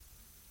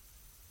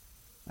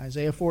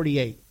Isaiah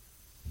 48.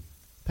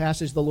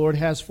 Passage the Lord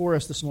has for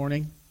us this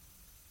morning.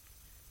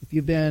 If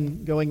you've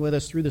been going with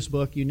us through this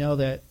book, you know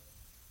that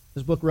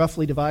this book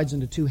roughly divides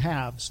into two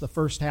halves. The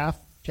first half,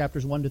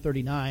 chapters 1 to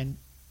 39,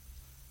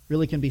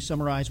 really can be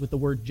summarized with the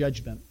word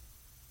judgment.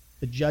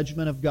 The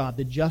judgment of God,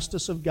 the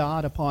justice of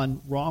God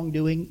upon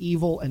wrongdoing,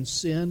 evil, and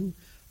sin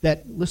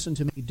that, listen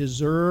to me,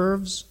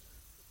 deserves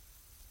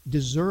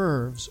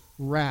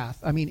wrath.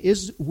 I mean,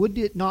 would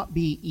it not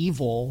be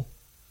evil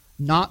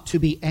not to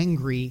be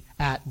angry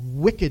at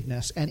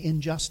wickedness and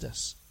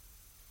injustice?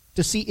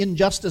 To see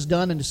injustice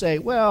done and to say,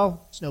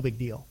 well, it's no big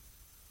deal.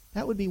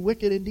 That would be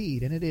wicked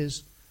indeed, and it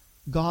is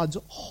God's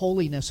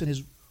holiness and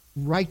His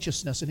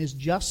righteousness and His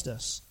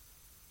justice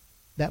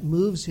that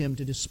moves Him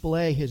to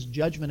display His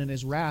judgment and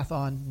His wrath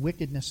on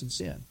wickedness and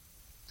sin.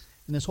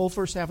 And this whole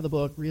first half of the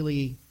book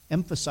really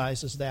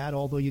emphasizes that,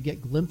 although you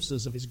get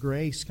glimpses of His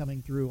grace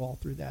coming through all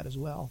through that as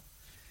well.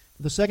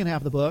 The second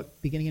half of the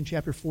book, beginning in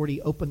chapter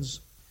 40,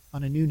 opens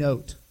on a new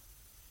note.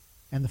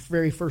 And the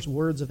very first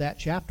words of that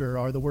chapter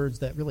are the words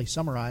that really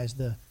summarize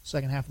the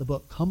second half of the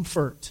book.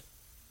 Comfort.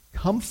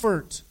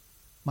 Comfort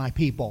my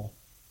people.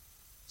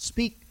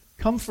 Speak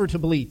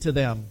comfortably to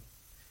them.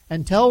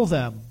 And tell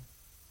them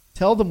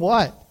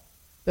what?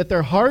 That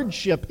their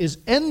hardship is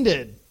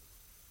ended.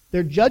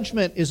 Their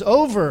judgment is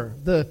over.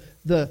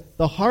 The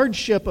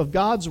hardship of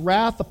God's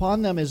wrath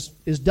upon them is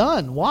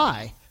done.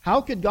 Why?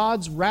 How could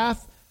God's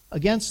wrath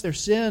against their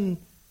sin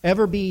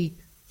ever be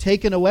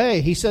taken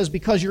away? He says,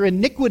 because your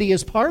iniquity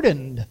is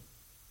pardoned.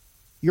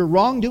 Your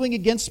wrongdoing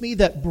against me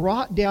that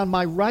brought down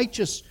my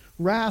righteous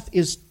wrath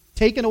is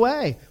taken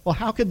away. Well,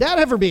 how could that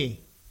ever be?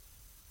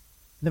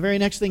 The very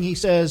next thing he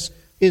says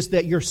is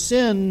that your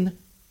sin,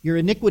 your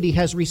iniquity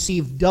has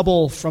received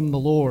double from the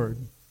Lord.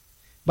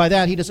 By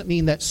that, he doesn't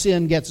mean that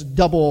sin gets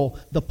double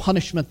the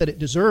punishment that it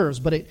deserves,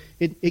 but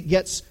it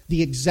gets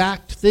the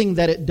exact thing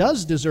that it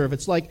does deserve.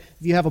 It's like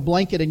if you have a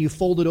blanket and you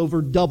fold it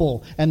over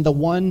double, and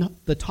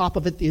the top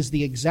of it is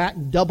the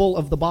exact double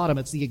of the bottom.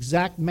 It's the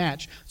exact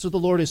match. So the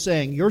Lord is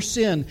saying, your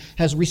sin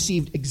has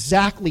received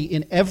exactly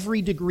in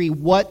every degree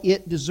what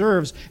it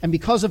deserves. And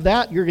because of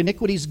that, your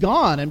iniquity is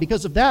gone. And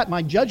because of that,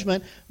 my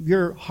judgment,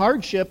 your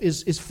hardship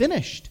is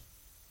finished.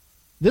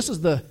 This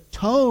is the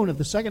tone of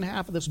the second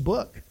half of this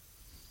book.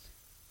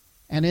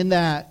 And in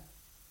that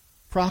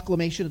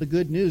proclamation of the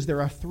good news, there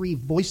are three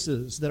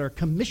voices that are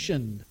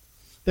commissioned.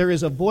 There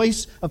is a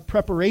voice of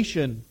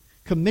preparation,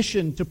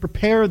 commissioned to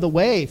prepare the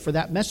way for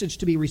that message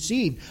to be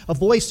received. A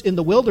voice in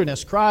the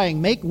wilderness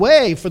crying, make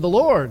way for the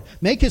Lord.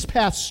 Make His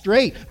path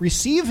straight.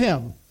 Receive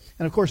Him.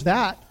 And of course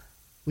that,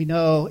 we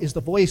know, is the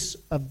voice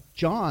of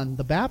John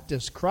the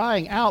Baptist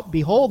crying out,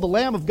 behold the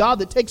Lamb of God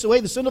that takes away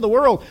the sin of the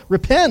world.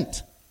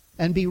 Repent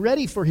and be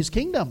ready for His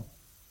kingdom.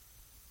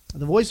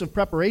 The voice of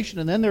preparation,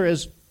 and then there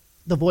is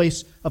the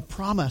voice of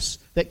promise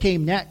that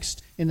came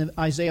next in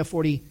Isaiah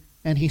 40.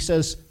 And he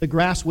says, the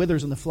grass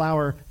withers and the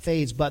flower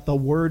fades, but the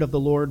word of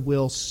the Lord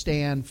will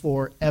stand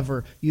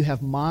forever. You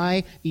have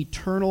my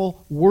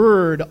eternal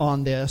word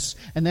on this.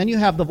 And then you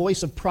have the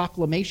voice of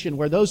proclamation,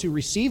 where those who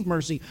receive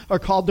mercy are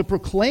called to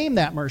proclaim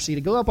that mercy,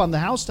 to go up on the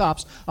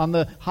housetops, on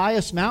the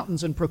highest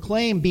mountains, and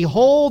proclaim,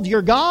 behold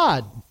your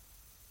God.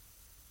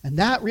 And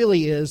that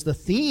really is the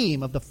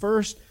theme of the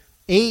first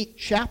 8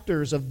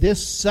 chapters of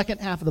this second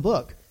half of the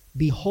book.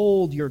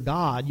 Behold your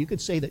God. You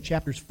could say that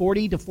chapters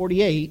 40 to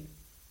 48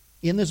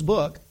 in this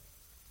book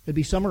could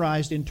be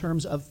summarized in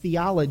terms of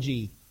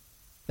theology.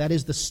 That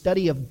is the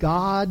study of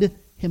God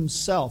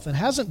Himself. And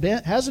hasn't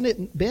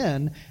it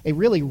been a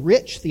really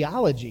rich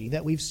theology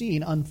that we've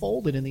seen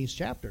unfolded in these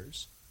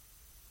chapters?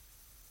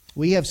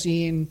 We have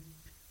seen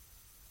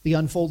the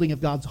unfolding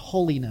of God's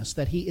holiness,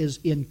 that He is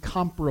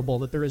incomparable,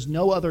 that there is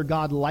no other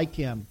God like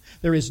Him.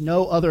 There is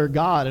no other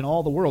God in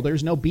all the world. There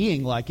is no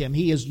being like Him.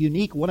 He is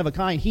unique, one of a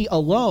kind. He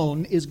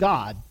alone is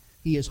God.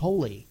 He is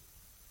holy.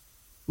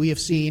 We have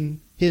seen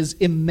His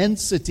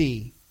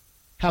immensity,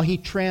 how He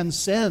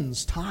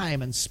transcends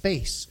time and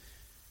space.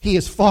 He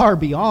is far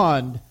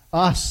beyond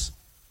us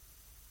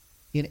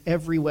in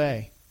every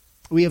way.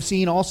 We have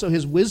seen also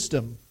His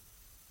wisdom.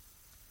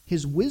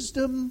 His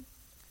wisdom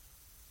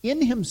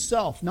in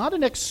Himself, not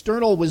an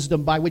external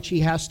wisdom to which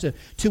He has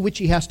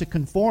to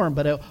conform,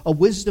 but a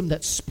wisdom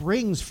that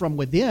springs from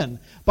within,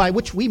 by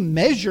which we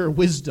measure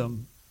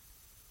wisdom.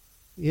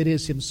 It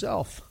is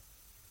Himself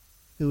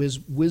who is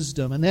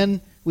wisdom. And then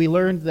we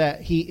learned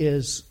that He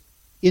is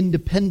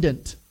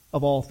independent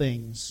of all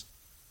things.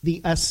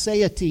 The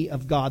aseity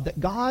of God, that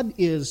God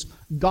is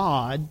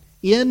God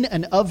in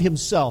and of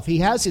Himself. He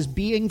has His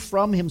being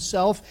from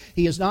Himself.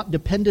 He is not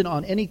dependent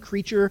on any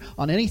creature,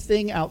 on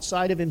anything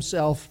outside of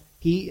Himself.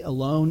 He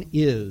alone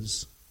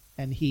is,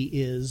 and He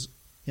is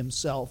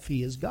Himself.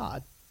 He is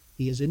God.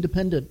 He is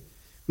independent.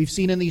 We've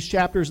seen in these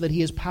chapters that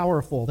He is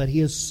powerful, that He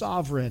is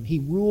sovereign. He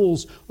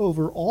rules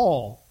over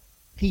all.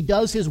 He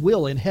does His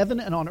will in heaven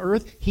and on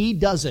earth. He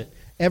does it.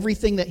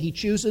 Everything that He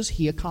chooses,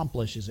 He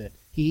accomplishes it.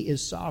 He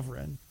is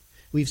sovereign.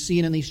 We've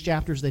seen in these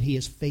chapters that He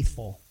is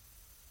faithful,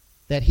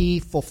 that He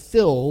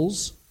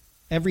fulfills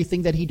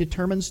everything that He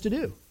determines to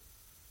do,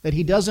 that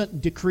He doesn't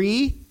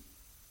decree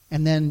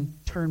and then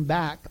turn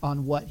back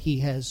on what he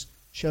has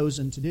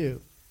chosen to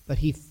do. But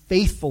he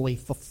faithfully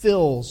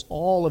fulfills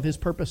all of his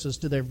purposes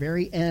to their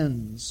very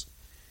ends.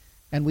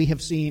 And we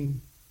have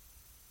seen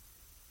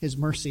his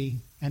mercy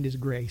and his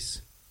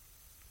grace,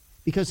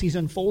 because he's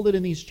unfolded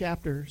in these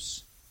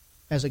chapters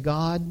as a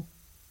God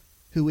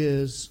who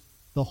is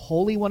the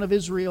Holy One of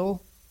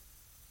Israel,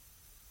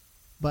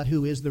 but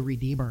who is the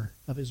Redeemer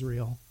of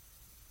Israel.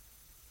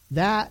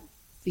 That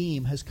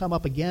theme has come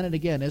up again and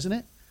again, isn't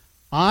it?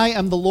 I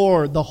am the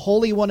Lord, the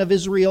Holy One of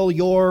Israel,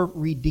 your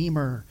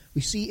Redeemer.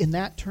 We see in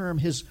that term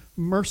his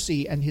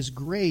mercy and his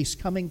grace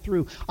coming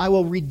through. I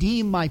will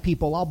redeem my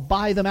people. I'll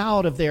buy them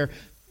out of their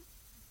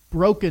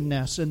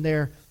brokenness and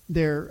their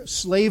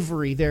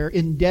slavery, their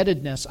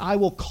indebtedness. I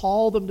will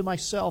call them to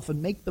myself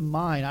and make them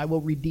mine. I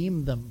will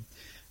redeem them.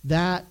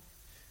 That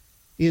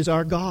is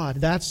our God.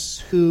 That's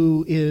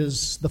who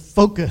is the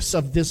focus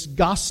of this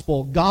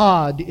gospel.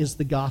 God is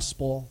the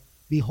gospel.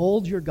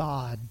 Behold your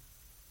God.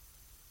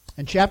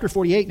 And chapter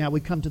 48, now we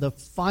come to the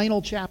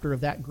final chapter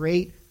of that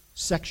great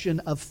section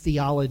of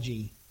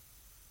theology.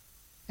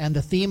 And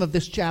the theme of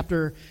this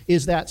chapter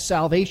is that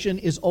salvation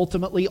is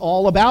ultimately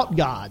all about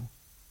God.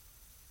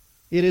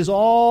 It is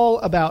all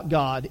about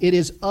God. It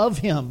is of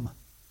Him.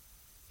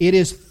 It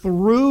is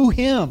through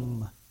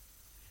Him.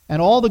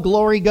 And all the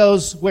glory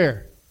goes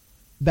where?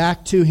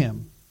 Back to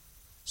Him.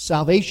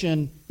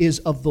 Salvation is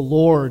of the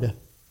Lord.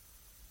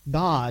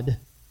 God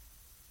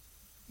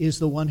is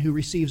the one who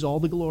receives all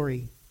the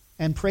glory.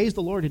 And praise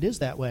the Lord, it is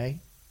that way.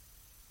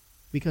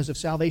 Because if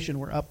salvation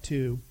were up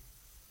to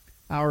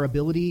our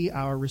ability,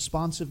 our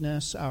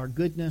responsiveness, our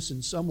goodness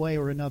in some way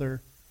or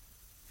another,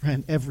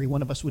 friend, every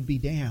one of us would be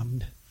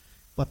damned.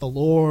 But the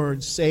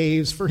Lord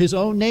saves for His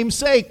own name's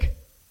sake.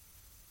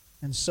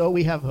 And so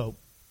we have hope.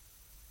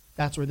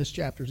 That's where this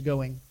chapter is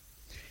going.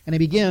 And it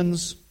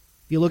begins,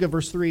 if you look at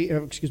verse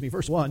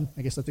 1,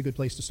 I guess that's a good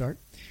place to start.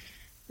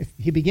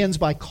 He begins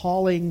by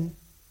calling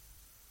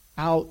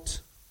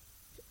out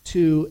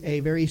to a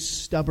very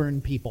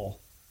stubborn people.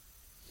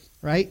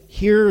 Right?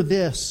 Hear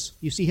this.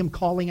 You see him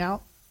calling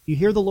out? You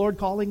hear the Lord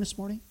calling this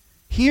morning?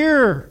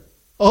 Hear,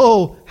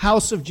 O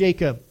house of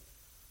Jacob.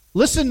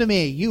 Listen to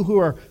me, you who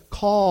are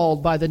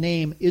called by the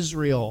name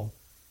Israel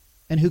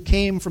and who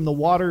came from the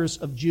waters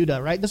of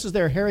Judah, right? This is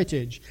their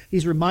heritage.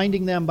 He's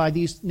reminding them by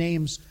these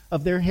names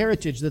of their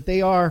heritage, that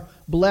they are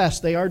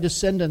blessed. They are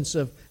descendants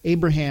of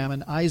Abraham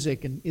and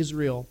Isaac and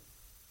Israel.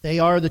 They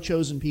are the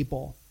chosen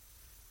people.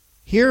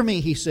 Hear me,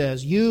 he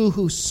says, you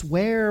who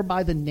swear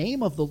by the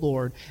name of the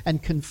Lord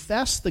and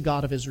confess the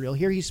God of Israel.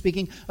 Here he's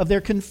speaking of their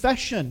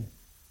confession,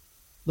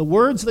 the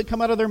words that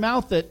come out of their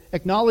mouth that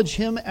acknowledge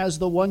Him as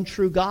the one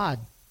true God.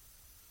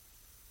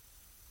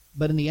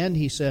 But in the end,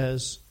 he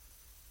says,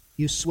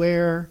 you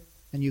swear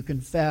and you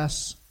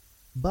confess,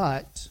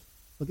 but,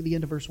 look at the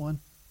end of verse 1,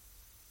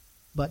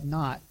 but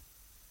not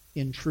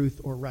in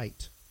truth or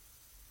right.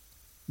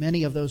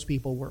 Many of those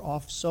people were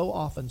so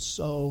often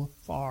so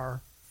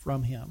far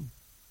from Him.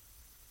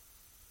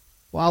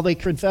 While they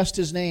confessed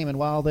His name and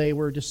while they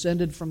were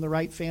descended from the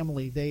right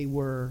family, they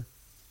were,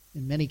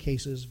 in many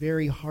cases,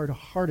 very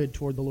hard-hearted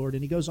toward the Lord.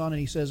 And he goes on and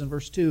he says in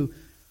verse 2,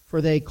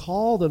 for they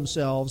call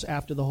themselves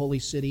after the holy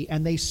city,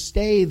 and they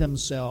stay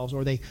themselves,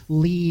 or they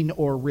lean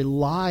or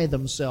rely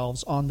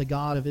themselves on the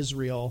God of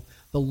Israel.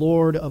 The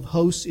Lord of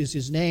hosts is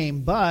His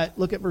name. But,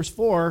 look at verse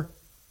 4,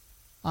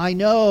 I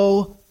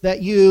know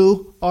that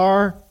you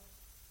are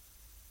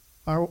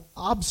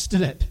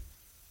obstinate,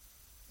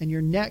 and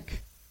your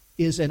neck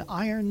is an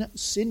iron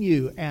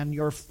sinew, and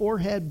your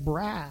forehead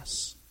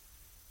brass.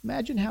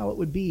 Imagine how it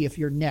would be if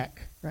your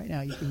neck, right now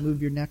you can move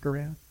your neck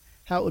around,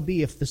 how it would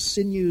be if the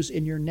sinews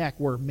in your neck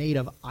were made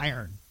of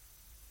iron.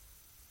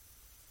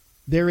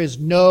 There is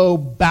no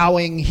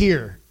bowing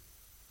here.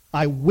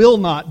 I will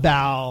not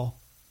bow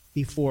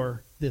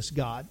before this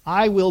God.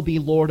 I will be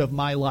Lord of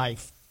my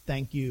life.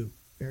 Thank you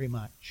very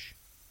much.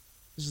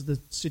 This is the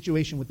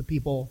situation with the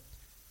people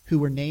who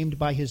were named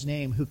by His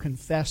name, who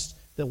confessed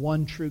the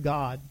one true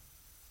God.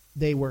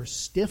 They were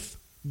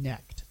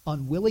stiff-necked,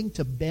 unwilling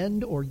to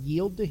bend or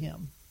yield to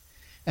Him.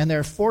 And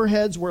their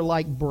foreheads were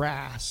like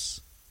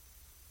brass.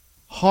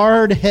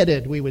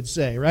 Hard-headed, we would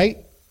say, right?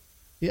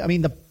 I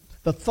mean,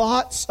 the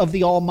thoughts of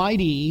the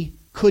Almighty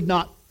could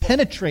not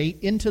penetrate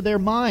into their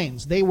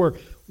minds. They were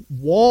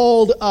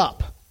walled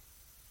up.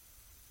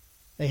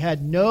 They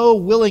had no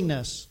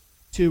willingness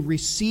to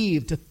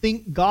receive, to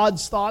think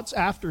God's thoughts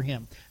after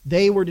Him.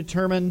 They were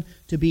determined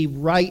to be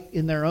right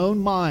in their own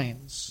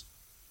minds.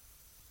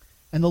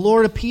 And the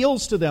Lord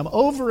appeals to them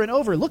over and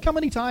over. Look how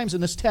many times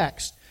in this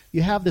text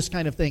you have this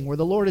kind of thing where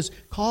the Lord is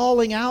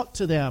calling out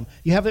to them.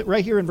 You have it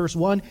right here in verse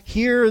 1.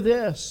 Hear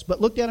this.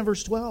 But look down in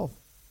verse 12.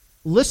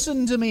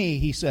 Listen to me,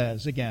 He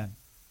says again.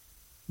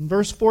 In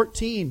verse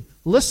 14,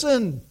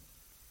 listen.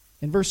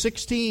 In verse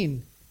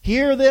 16,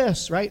 hear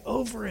this, right?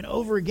 Over and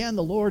over again,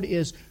 the Lord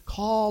is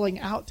calling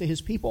out to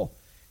His people.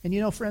 And you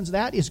know, friends,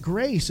 that is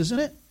grace, isn't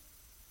it?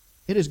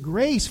 It is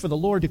grace for the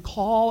Lord to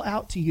call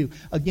out to you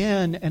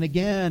again and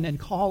again and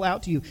call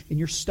out to you in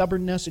your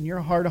stubbornness and your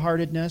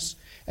hard-heartedness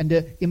and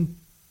to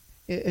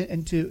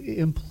and to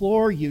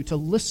implore you to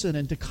listen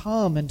and to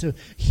come and to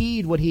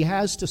heed what he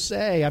has to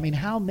say. I mean,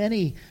 how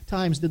many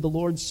times did the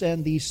Lord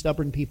send these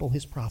stubborn people,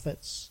 his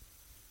prophets,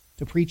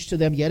 to preach to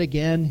them yet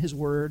again his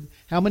word?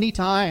 How many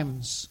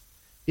times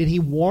did he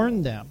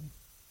warn them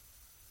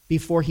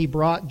before he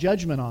brought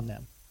judgment on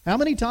them? How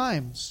many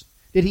times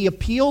did he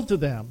appeal to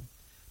them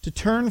to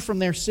turn from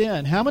their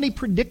sin? How many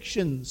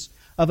predictions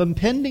of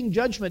impending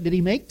judgment did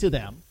he make to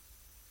them?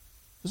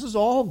 This is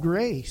all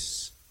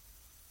grace.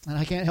 And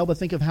I can't help but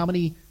think of how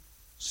many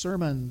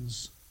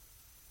sermons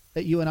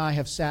that you and I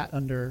have sat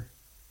under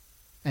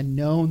and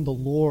known the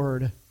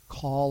Lord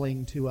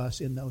calling to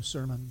us in those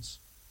sermons.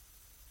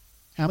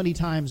 How many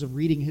times of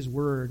reading his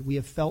word we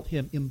have felt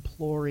him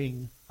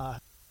imploring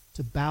us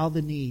to bow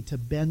the knee, to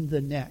bend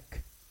the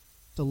neck,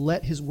 to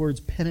let his words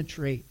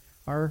penetrate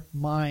our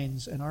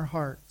minds and our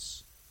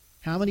hearts.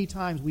 How many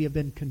times we have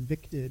been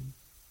convicted.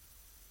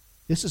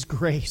 This is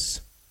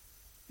grace.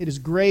 It is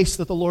grace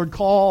that the Lord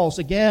calls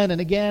again and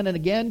again and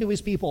again to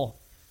his people.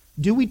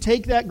 Do we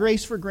take that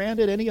grace for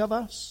granted, any of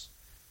us?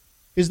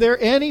 Is there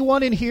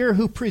anyone in here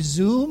who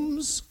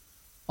presumes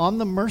on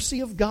the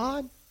mercy of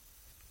God?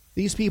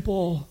 These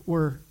people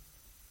were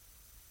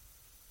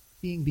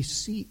being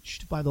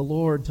beseeched by the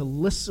Lord to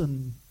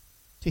listen,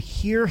 to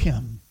hear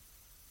him.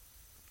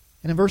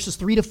 And in verses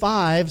 3 to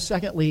 5,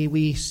 secondly,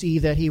 we see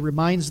that he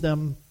reminds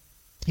them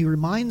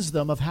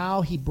of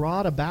how he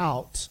brought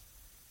about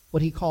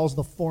what he calls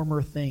the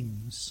former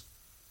things.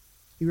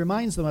 He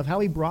reminds them of how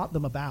he brought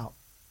them about,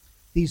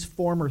 these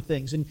former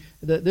things. And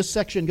this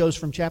section goes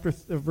from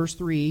verse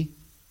 3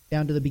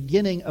 down to the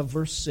beginning of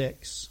verse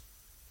 6.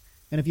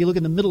 And if you look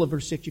in the middle of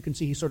verse 6, you can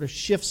see he sort of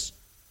shifts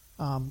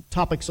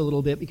topics a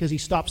little bit because he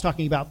stops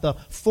talking about the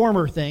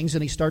former things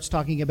and he starts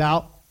talking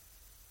about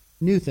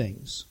new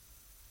things.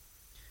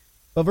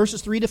 But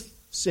verses 3 to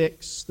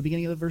 6, the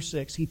beginning of verse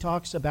 6, he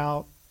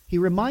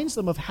reminds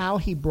them of how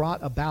he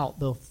brought about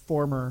the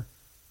former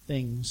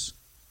things.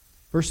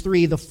 Verse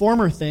 3, the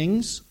former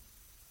things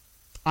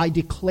I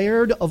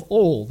declared of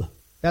old.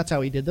 That's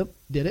how he did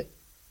it.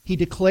 He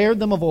declared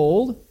them of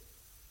old.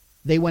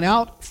 They went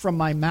out from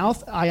my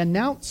mouth. I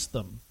announced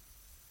them.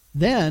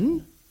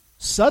 Then,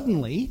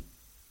 suddenly,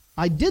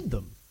 I did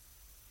them,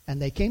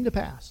 and they came to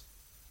pass.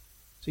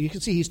 So you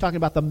can see he's talking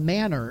about the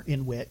manner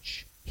in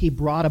which he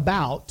brought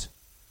about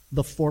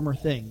the former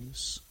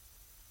things.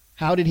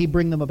 How did he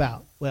bring them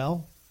about?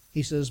 Well,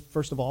 he says,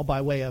 first of all,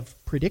 by way of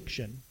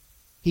prediction.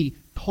 He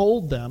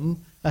told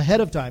them ahead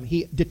of time.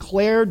 He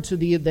declared to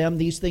them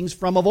these things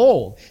from of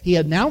old. He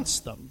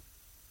announced them.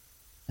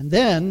 And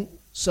then,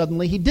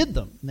 suddenly, he did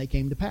them, and they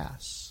came to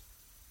pass.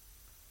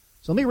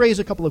 So let me raise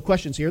a couple of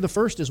questions here. The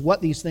first is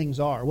what these things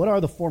are. What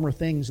are the former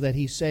things that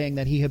he's saying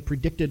that he had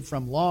predicted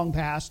from long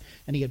past,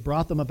 and he had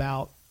brought them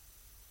about?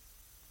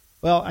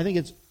 Well, I think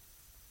it's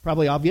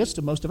probably obvious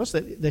to most of us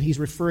that he's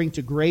referring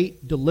to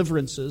great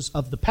deliverances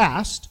of the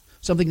past,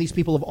 something these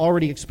people have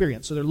already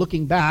experienced. So they're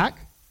looking back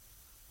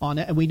on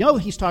it, and we know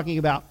he's talking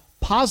about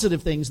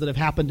positive things that have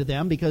happened to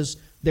them because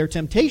their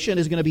temptation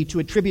is going to be to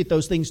attribute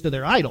those things to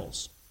their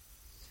idols.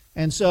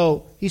 And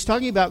so he's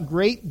talking about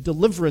great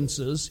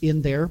deliverances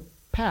in their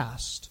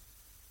past.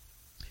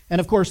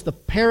 And of course, the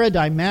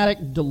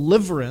paradigmatic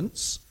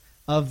deliverance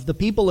of the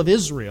people of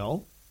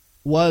Israel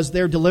was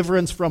their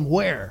deliverance from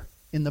where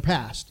in the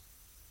past?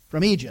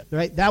 From Egypt,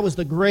 right? That was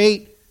the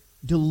great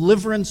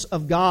deliverance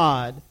of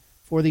God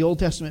for the Old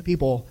Testament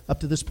people up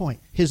to this point.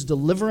 His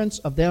deliverance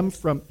of them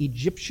from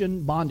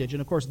Egyptian bondage.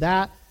 And of course,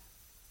 that,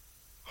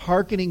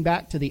 hearkening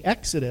back to the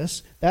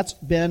Exodus, that's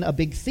been a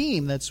big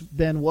theme that's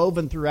been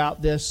woven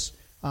throughout this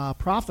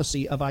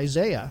prophecy of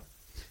Isaiah.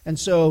 And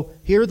so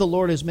here the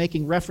Lord is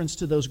making reference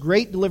to those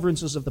great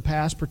deliverances of the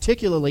past,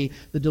 particularly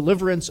the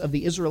deliverance of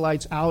the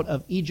Israelites out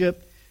of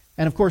Egypt.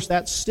 And of course,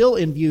 that's still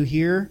in view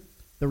here.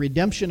 The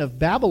redemption of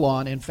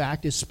Babylon, in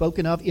fact, is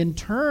spoken of in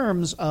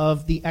terms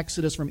of the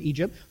exodus from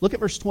Egypt. Look at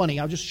verse 20.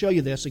 I'll just show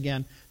you this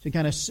again.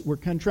 We're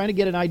trying to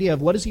get an idea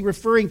of what is he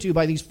referring to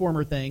by these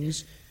former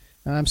things.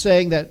 And I'm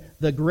saying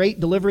that the great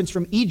deliverance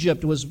from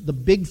Egypt was the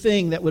big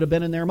thing that would have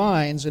been in their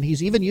minds, and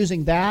he's even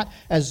using that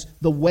as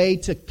the way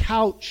to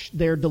couch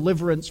their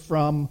deliverance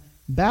from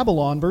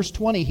Babylon. Verse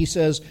 20, he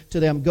says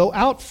to them, "Go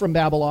out from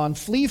Babylon,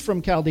 flee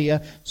from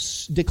Chaldea,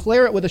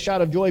 declare it with a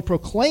shout of joy,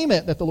 proclaim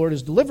it that the Lord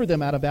has delivered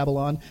them out of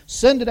Babylon,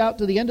 send it out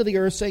to the end of the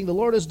earth, saying the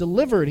Lord has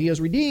delivered, he has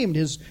redeemed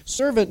his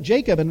servant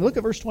Jacob." And look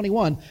at verse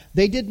 21.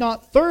 "They did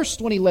not thirst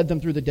when he led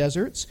them through the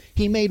deserts.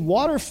 He made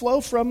water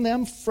flow from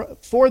them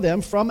for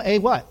them from a"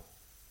 what?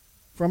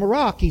 From a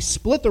rock. He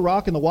split the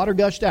rock and the water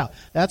gushed out.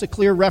 That's a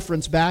clear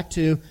reference back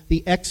to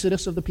the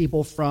exodus of the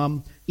people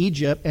from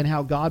Egypt and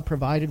how God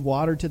provided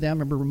water to them.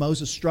 Remember,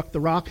 Moses struck the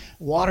rock,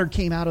 water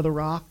came out of the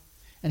rock.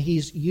 And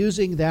he's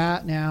using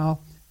that now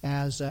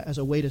as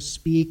a way to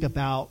speak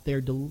about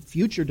their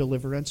future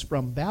deliverance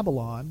from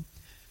Babylon.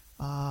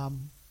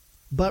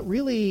 But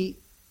really,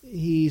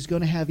 he's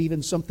going to have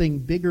even something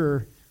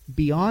bigger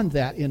beyond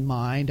that in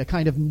mind, a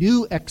kind of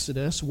new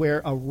exodus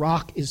where a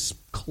rock is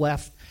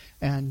cleft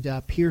and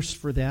pierced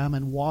for them,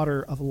 and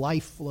water of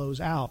life flows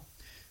out.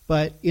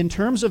 But in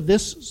terms of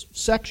this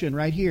section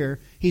right here,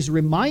 he's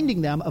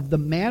reminding them of the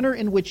manner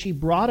in which he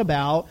brought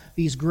about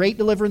these great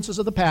deliverances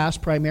of the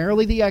past,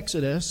 primarily the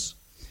Exodus.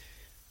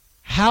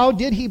 How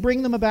did he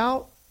bring them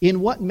about? In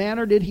what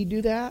manner did he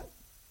do that?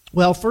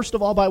 Well, first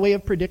of all, by way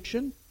of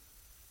prediction.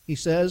 He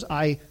says,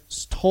 I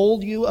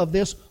told you of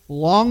this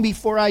long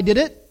before I did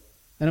it.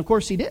 And of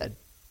course he did.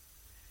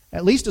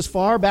 At least as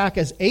far back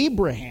as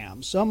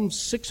Abraham, some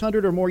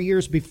 600 or more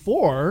years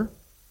before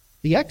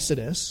the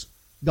Exodus,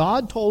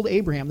 God told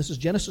Abraham, this is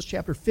Genesis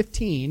chapter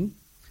 15,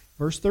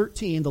 verse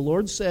 13, the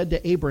Lord said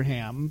to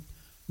Abraham,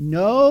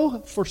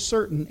 know for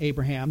certain,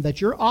 Abraham,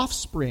 that your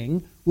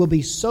offspring will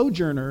be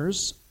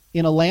sojourners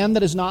in a land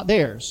that is not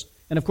theirs.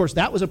 And of course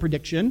that was a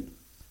prediction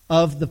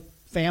of the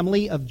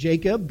family of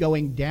Jacob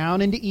going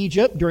down into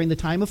Egypt during the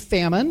time of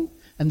famine,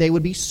 and they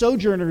would be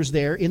sojourners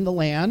there in the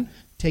land,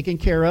 taken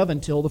care of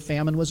until the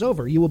famine was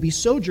over. You will be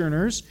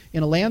sojourners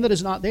in a land that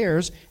is not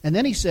theirs. And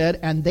then he said,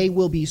 and they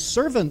will be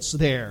servants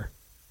there.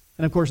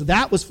 And of course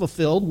that was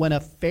fulfilled when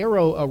a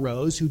Pharaoh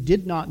arose who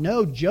did not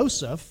know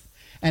Joseph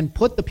and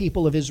put the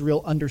people of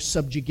Israel under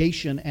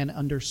subjugation and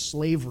under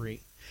slavery.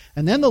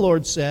 And then the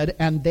Lord said,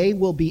 and they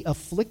will be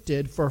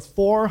afflicted for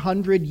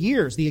 400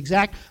 years. The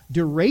exact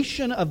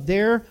duration of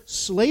their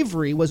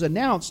slavery was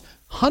announced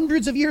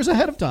hundreds of years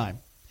ahead of time.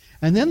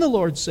 And then the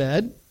Lord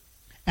said,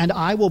 and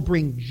I will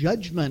bring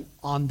judgment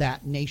on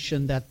that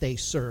nation that they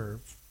serve.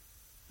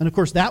 And of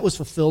course that was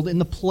fulfilled in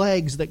the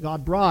plagues that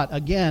God brought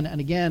again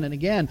and again and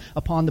again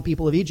upon the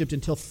people of Egypt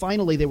until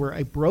finally they were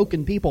a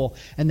broken people.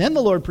 And then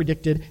the Lord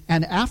predicted,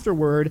 and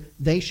afterward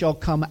they shall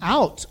come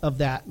out of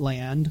that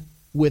land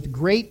with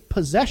great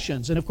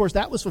possessions. And of course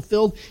that was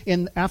fulfilled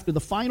after the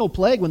final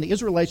plague when the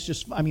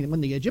when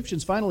the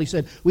Egyptians finally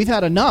said, we've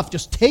had enough,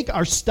 just take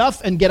our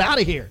stuff and get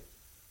out of here.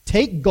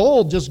 Take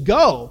gold, just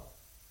go.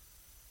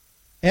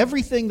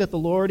 Everything that the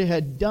Lord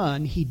had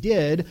done, he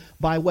did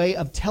by way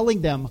of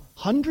telling them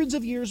hundreds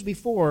of years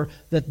before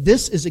that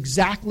this is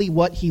exactly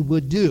what he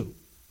would do.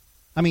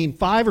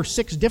 5 or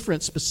 6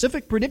 different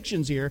specific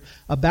predictions here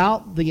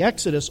about the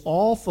Exodus,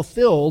 all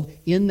fulfilled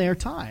in their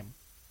time.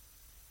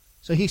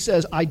 So he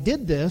says, I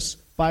did this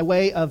by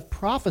way of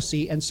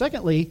prophecy. And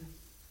secondly,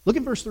 look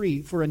at verse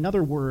 3 for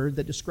another word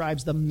that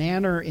describes the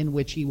manner in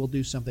which he will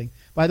do something.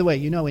 By the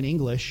way, in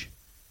English,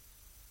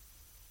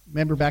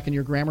 remember back in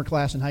your grammar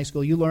class in high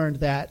school, you learned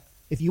that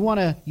if you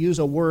want to use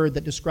a word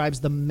that describes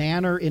the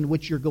manner in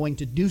which you're going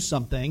to do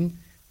something,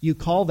 you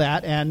call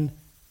that an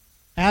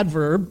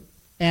adverb.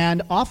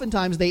 And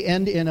oftentimes they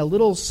end in a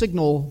little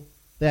signal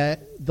that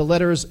the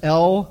letters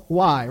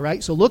L-Y,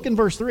 right? So look in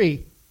verse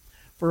 3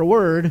 for a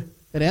word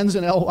that ends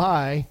in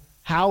L-Y.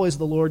 How is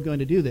the Lord going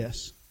to do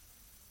this?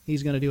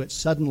 He's going to do it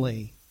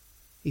suddenly.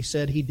 He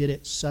said he did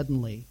it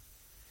suddenly.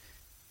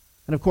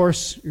 And of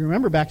course, you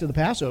remember back to the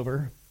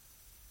Passover,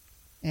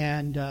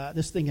 and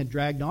this thing had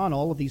dragged on,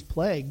 all of these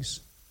plagues.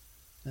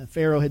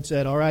 Pharaoh had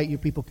said, all right, you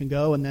people can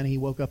go, and then he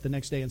woke up the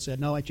next day and said,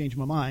 no, I changed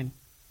my mind.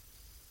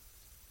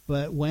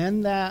 But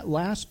when that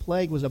last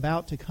plague was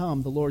about to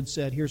come, the Lord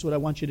said, here's what I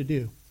want you to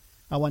do.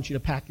 I want you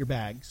to pack your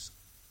bags.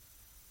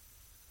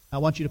 I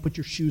want you to put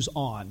your shoes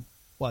on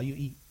while you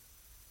eat,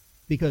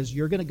 because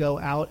you're going to go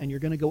out, and you're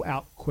going to go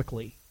out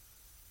quickly.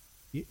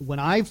 When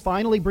I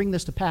finally bring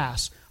this to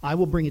pass, I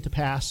will bring it to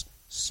pass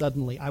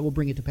suddenly. I will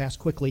bring it to pass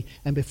quickly,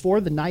 and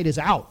before the night is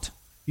out,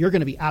 you're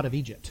going to be out of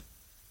Egypt.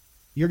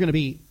 You're going to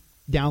be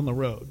down the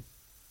road.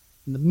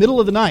 In the middle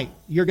of the night,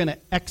 you're going to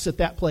exit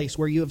that place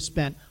where you have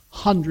spent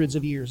hundreds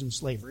of years in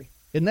slavery.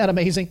 Isn't that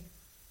amazing?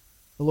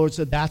 The Lord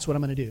said, that's what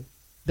I'm going to do.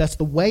 That's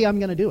the way I'm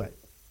going to do it.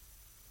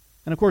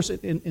 And of course,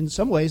 in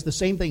some ways, the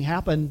same thing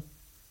happened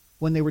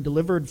when they were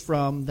delivered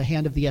from the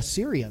hand of the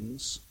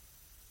Assyrians.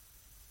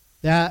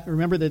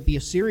 Remember that the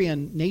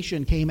Assyrian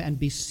nation came and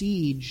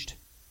besieged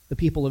the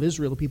people of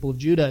Israel, the people of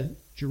Judah,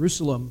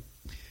 Jerusalem.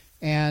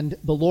 And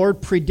the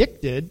Lord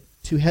predicted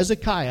to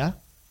Hezekiah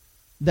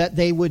that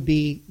they would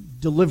be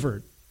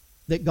delivered,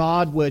 that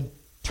God would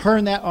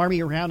turn that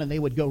army around and they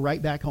would go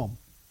right back home.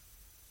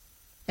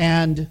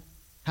 And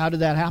how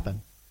did that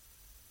happen?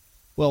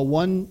 Well,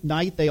 one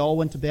night they all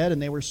went to bed and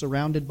they were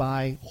surrounded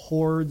by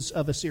hordes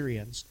of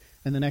Assyrians.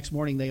 And the next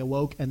morning they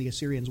awoke and the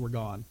Assyrians were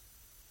gone.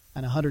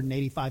 And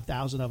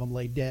 185,000 of them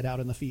lay dead out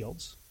in the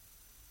fields.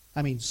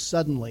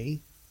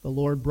 Suddenly the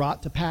Lord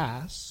brought to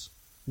pass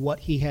what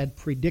he had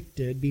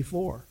predicted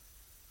before.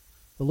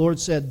 The Lord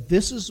said,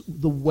 this is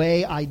the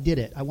way I did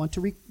it. I want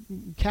to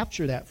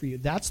capture that for you.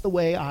 That's the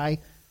way I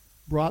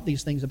brought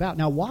these things about.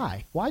 Now,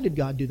 why? Why did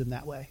God do them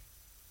that way?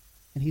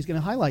 And he's going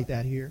to highlight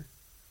that here.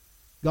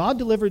 God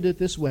delivered them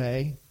this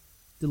way,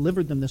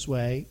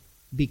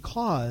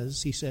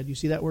 because, he said, you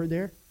see that word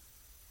there?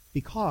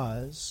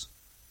 Because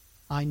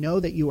I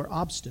know that you are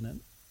obstinate,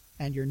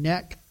 and your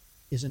neck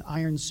is an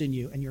iron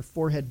sinew, and your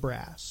forehead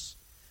brass.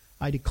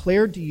 I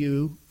declared to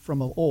you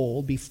from of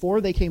old,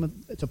 before they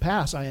came to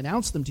pass, I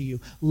announced them to you,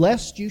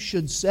 lest you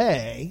should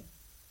say,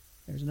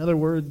 there's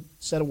another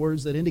set of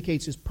words that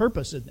indicates his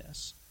purpose in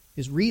this,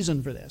 his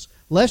reason for this.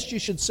 Lest you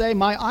should say,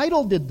 my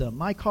idol did them,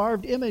 my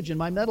carved image and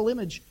my metal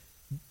image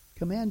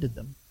commanded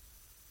them.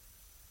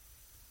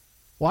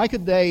 Why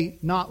could they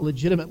not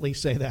legitimately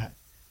say that?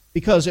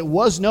 Because it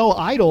was no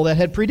idol that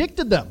had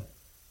predicted them.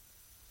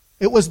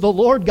 It was the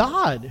Lord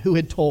God who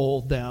had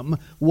told them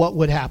what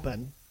would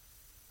happen.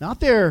 Not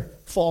their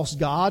false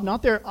god,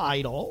 not their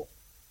idol.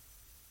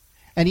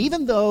 And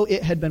even though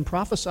it had been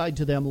prophesied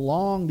to them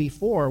long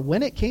before,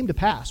 when it came to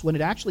pass, when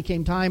it actually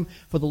came time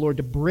for the Lord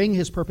to bring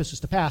his purposes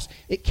to pass,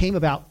 it came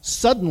about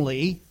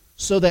suddenly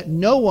so that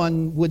no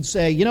one would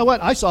say, you know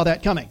what, I saw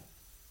that coming.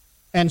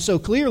 And so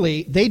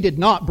clearly, they did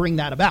not bring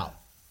that about.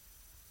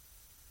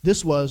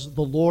 This was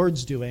the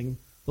Lord's doing,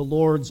 the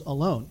Lord's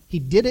alone. He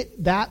did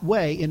it that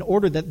way in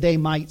order that they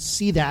might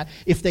see that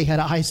if they had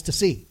eyes to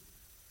see.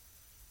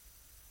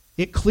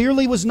 It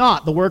clearly was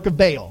not the work of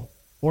Baal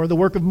or the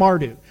work of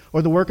Marduk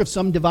or the work of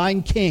some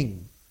divine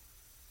king.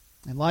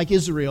 And like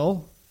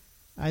Israel,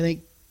 I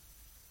think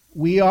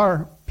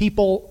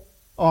people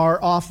are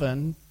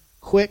often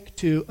quick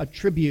to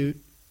attribute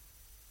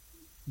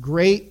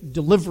great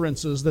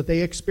deliverances that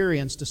they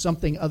experience to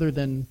something other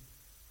than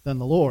the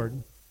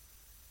Lord.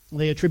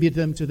 They attribute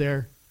them to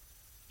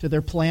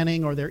their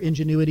planning or their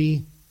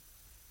ingenuity,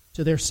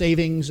 to their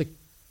savings,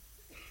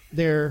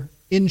 their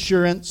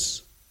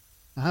insurance.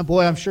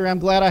 Boy, I'm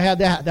glad I had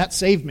that. That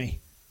saved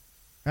me,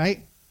 right?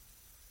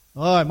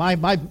 Oh,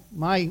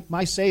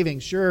 my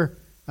savings, sure.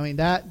 I mean,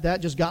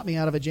 that just got me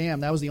out of a jam.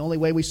 That was the only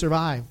way we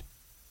survived.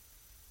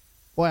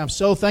 Boy, I'm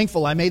so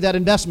thankful I made that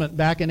investment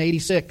back in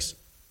 '86.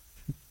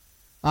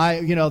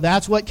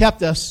 That's what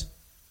kept us.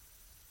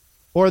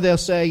 Or they'll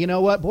say, you know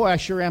what, boy, I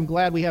sure am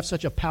glad we have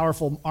such a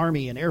powerful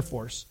army and air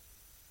force.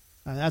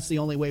 That's the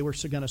only way we're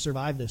going to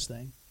survive this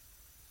thing.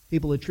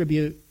 People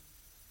attribute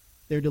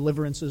their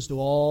deliverances to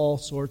all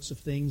sorts of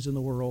things in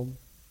the world.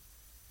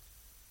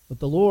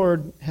 But the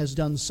Lord has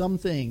done some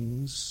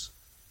things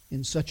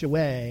in such a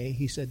way,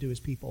 he said to his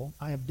people,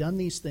 I have done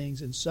these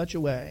things in such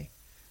a way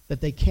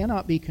that they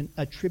cannot be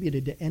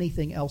attributed to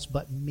anything else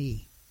but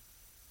me.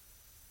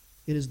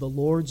 It is the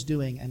Lord's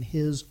doing and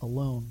his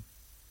alone.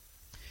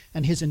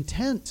 And his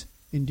intent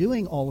in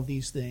doing all of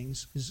these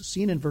things is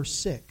seen in verse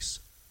 6.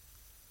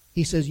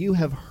 He says, you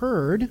have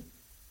heard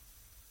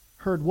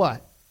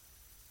what?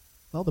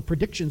 Well, the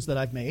predictions that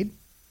I've made.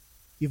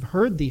 You've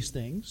heard these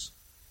things.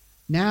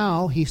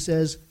 Now, he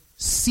says,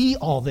 see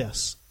all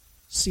this.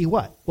 See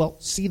what? Well,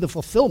 see the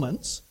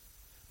fulfillments,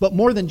 but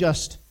more than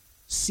just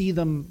see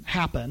them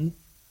happen.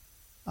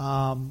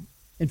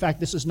 In fact,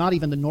 this is not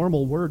even the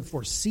normal word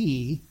for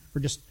see, for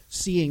just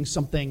seeing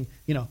something,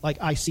 like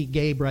I see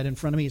Gabe right in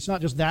front of me. It's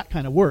not just that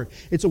kind of word.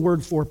 It's a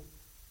word for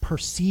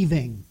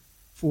perceiving,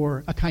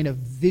 for a kind of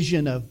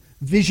vision of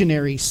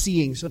visionary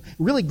seeing, so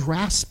really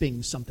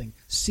grasping something,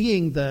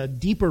 seeing the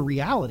deeper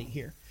reality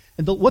here.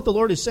 And what the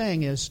Lord is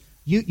saying is,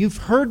 you've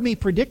heard me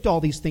predict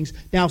all these things.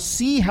 Now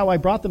see how I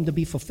brought them to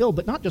be fulfilled,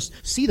 but not just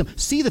see them.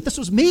 See that this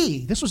was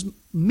me. This was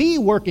me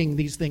working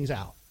these things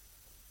out.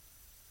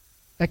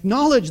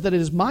 Acknowledge that it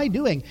is my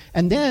doing.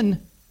 And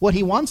then what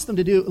he wants them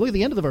to do, look at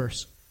the end of the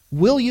verse.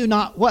 Will you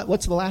not what?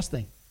 What's the last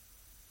thing?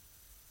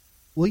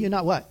 Will you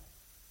not what?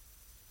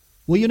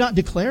 Will you not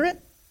declare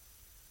it?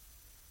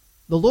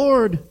 The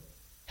Lord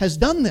has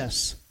done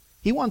this.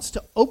 He wants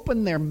to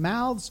open their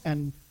mouths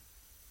and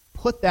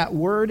put that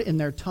word in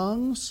their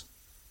tongues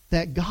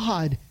that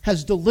God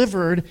has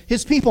delivered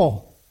his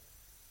people.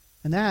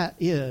 And that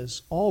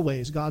is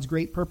always God's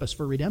great purpose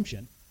for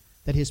redemption,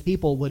 that his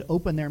people would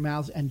open their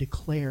mouths and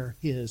declare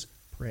his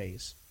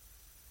praise.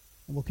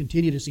 And we'll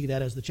continue to see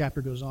that as the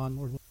chapter goes on,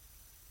 Lord.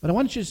 But I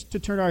want you to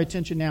turn our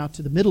attention now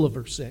to the middle of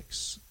verse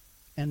 6.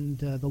 And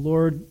the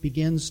Lord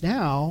begins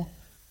now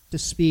to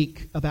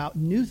speak about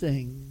new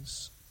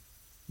things.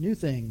 New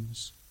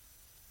things.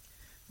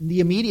 In the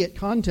immediate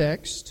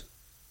context,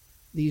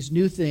 these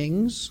new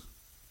things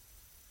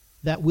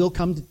that will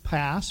come to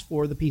pass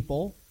for the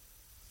people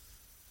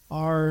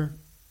are,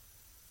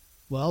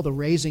 the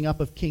raising up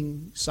of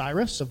King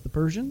Cyrus of the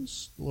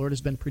Persians. The Lord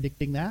has been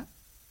predicting that.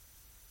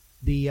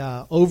 The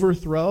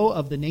overthrow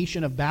of the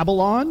nation of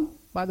Babylon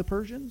by the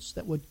Persians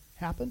that would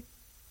happen,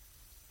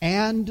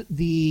 and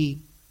the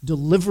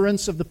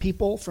deliverance of the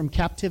people from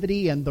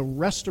captivity and the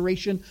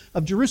restoration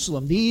of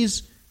Jerusalem.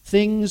 These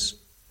things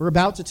are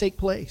about to take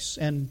place,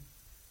 and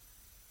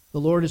the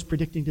Lord is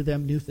predicting to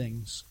them new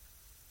things.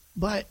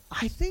 But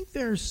I think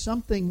there's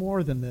something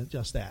more than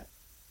just that.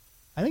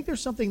 I think there's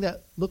something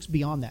that looks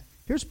beyond that.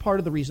 Here's part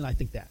of the reason I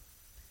think that.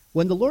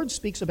 When the Lord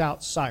speaks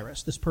about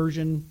Cyrus, this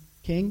Persian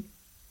king,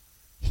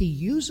 he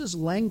uses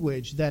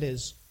language that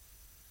is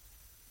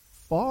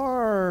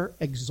far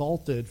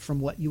exalted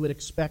from what you would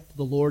expect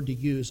the Lord to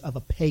use of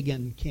a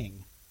pagan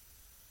king.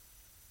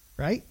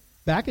 Right?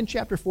 Back in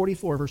chapter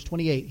 44, verse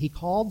 28, he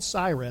called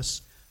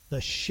Cyrus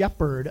the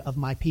shepherd of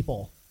my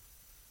people.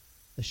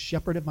 The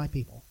shepherd of my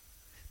people.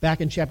 Back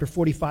in chapter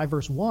 45,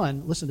 verse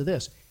 1, listen to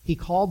this. He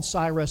called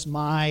Cyrus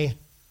my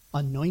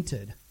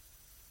anointed.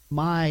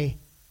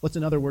 What's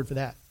another word for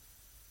that?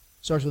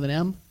 Starts with an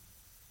M.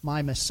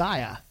 My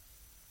Messiah.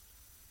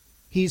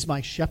 He's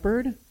my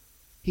shepherd.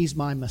 He's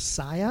my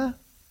Messiah.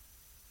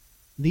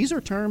 These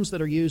are terms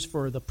that are used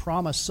for the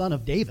promised son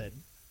of David,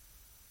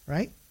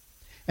 right?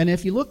 And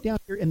if you look down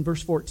here in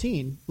verse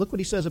 14, look what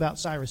he says about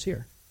Cyrus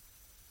here.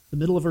 The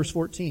middle of verse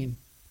 14.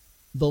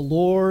 The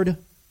Lord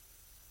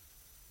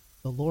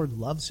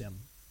loves him.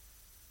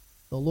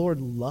 The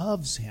Lord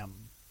loves him.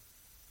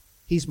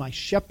 He's my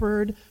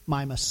shepherd,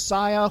 my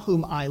Messiah,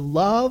 whom I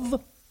love,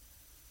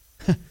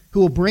 who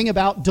will bring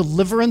about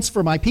deliverance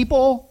for my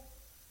people.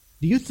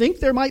 Do you think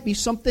there might be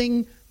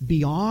something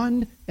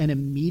beyond an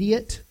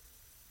immediate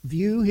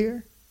view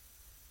here?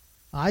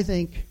 I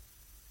think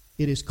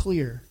it is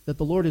clear that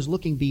the Lord is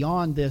looking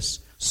beyond this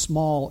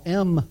small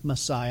m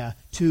Messiah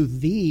to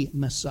the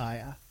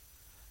Messiah,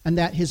 and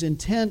that his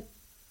intent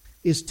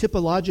is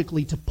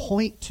typologically to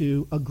point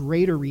to a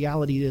greater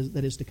reality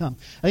that is to come.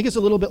 I think it's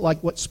a little bit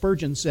like what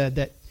Spurgeon said,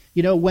 that,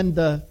 when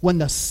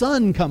the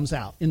sun comes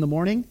out in the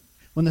morning,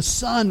 when the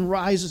sun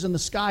rises in the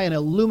sky and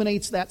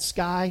illuminates that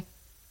sky,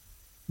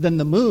 then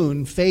the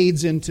moon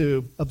fades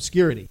into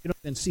obscurity. You don't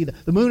even see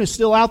the moon is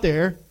still out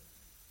there,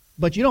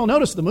 but you don't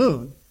notice the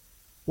moon.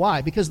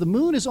 Why? Because the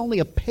moon is only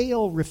a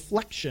pale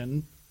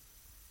reflection.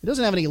 It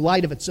doesn't have any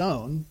light of its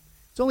own.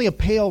 It's only a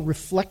pale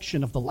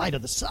reflection of the light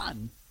of the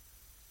sun.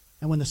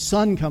 And when the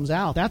sun comes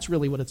out, that's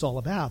really what it's all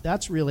about.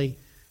 That's really,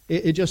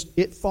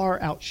 it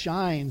far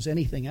outshines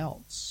anything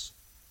else.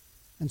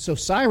 And so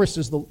Cyrus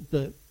is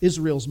the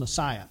Israel's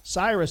Messiah.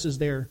 Cyrus is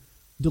their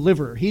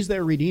deliverer. He's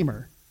their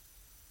Redeemer.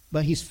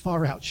 But he's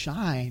far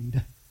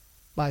outshined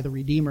by the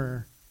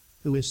Redeemer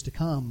who is to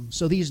come.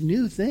 So these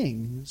new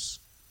things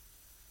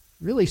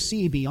really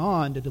see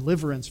beyond a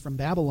deliverance from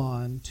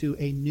Babylon to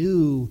a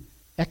new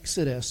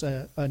exodus,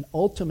 an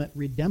ultimate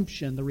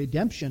redemption, the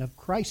redemption of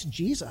Christ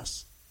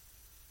Jesus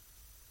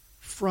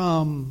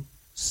from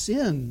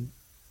sin,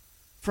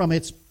 from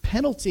its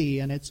penalty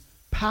and its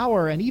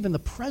power and even the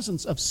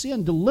presence of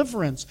sin,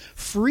 deliverance,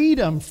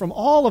 freedom from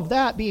all of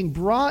that, being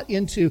brought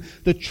into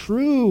the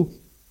true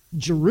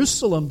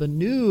Jerusalem, the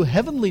new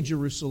heavenly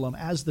Jerusalem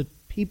as the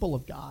people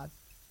of God.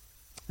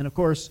 And of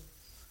course,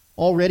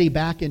 already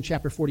back in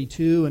chapter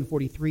 42 and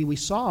 43, we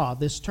saw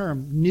this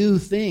term, new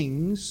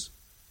things,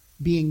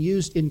 being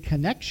used in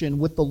connection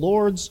with the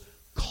Lord's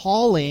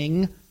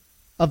calling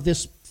of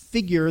this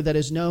figure that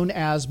is known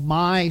as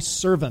my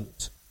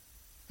servant.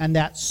 And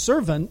that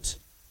servant,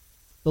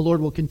 the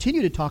Lord will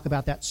continue to talk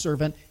about that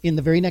servant in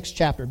the very next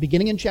chapter.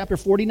 Beginning in chapter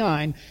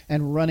 49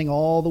 and running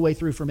all the way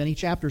through for many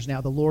chapters now,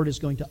 the Lord is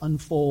going to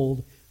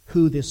unfold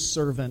who this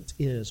servant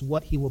is,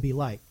 what he will be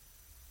like.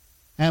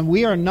 And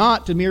we are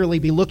not to merely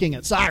be looking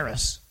at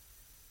Cyrus.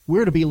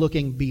 We're to be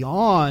looking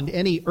beyond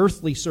any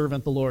earthly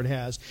servant the Lord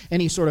has,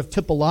 any sort of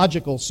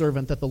typological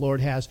servant that the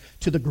Lord has,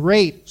 to the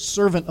great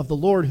servant of the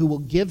Lord who will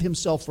give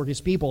himself for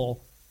his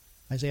people,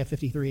 Isaiah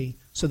 53,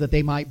 so that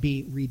they might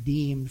be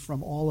redeemed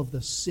from all of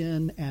the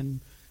sin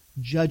and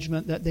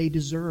judgment that they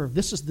deserve.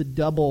 This is the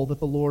double that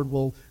the Lord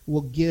will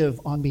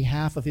give on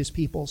behalf of his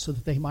people so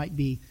that they might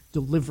be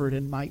delivered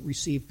and might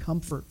receive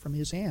comfort from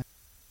his hand.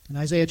 In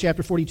Isaiah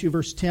chapter 42,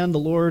 verse 10, the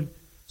Lord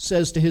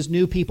says to his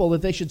new people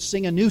that they should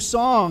sing a new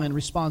song in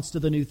response to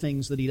the new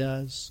things that he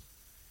does.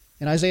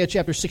 In Isaiah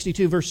chapter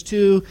 62, verse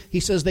 2, he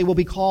says they will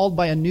be called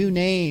by a new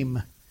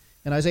name.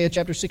 In Isaiah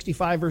chapter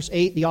 65, verse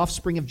 8, the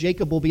offspring of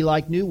Jacob will be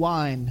like new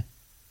wine.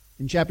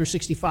 In chapter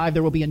 65,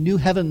 there will be a new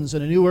heavens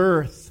and a new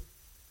earth.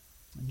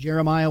 And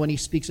Jeremiah, when he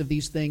speaks of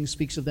these things,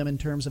 speaks of them in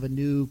terms of a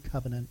new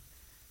covenant.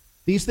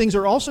 These things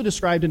are also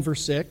described in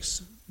verse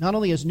 6, not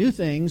only as new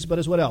things, but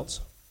as what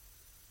else?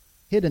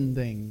 Hidden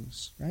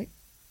things, right?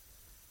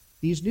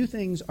 These new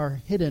things are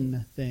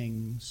hidden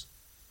things.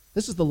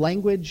 This is the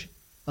language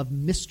of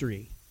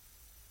mystery.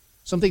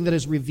 Something that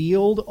is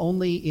revealed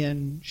only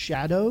in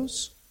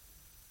shadows,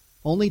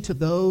 only to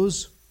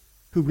those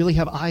who really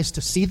have eyes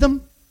to see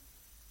them.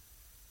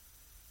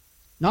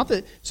 Not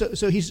that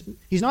so he's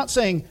not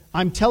saying,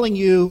 I'm telling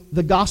you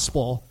the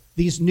gospel,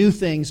 these new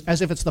things,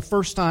 as if it's the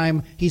first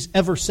time he's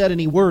ever said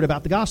any word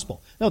about the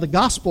gospel. No, the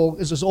gospel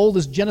is as old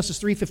as Genesis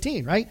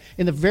 3:15, right?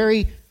 In the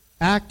very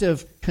act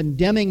of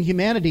condemning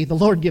humanity, the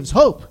Lord gives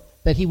hope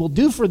that he will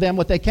do for them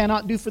what they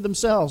cannot do for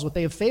themselves, what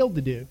they have failed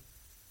to do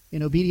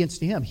in obedience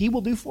to him. He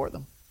will do for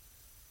them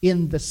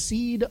in the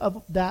seed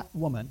of that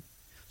woman.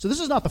 So this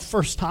is not the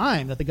first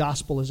time that the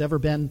gospel has ever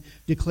been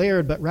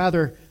declared, but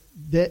rather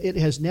that it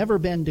has never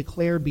been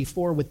declared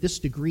before with this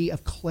degree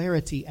of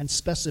clarity and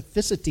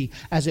specificity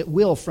as it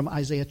will from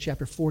Isaiah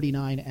chapter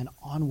 49 and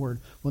onward,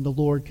 when the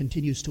Lord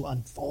continues to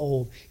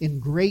unfold in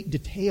great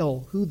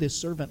detail who this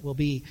servant will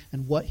be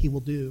and what he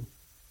will do.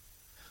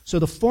 So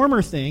the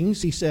former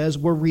things, he says,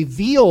 were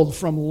revealed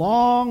from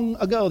long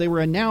ago. They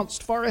were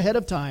announced far ahead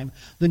of time.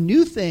 The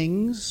new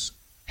things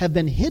have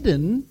been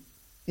hidden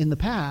in the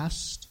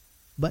past,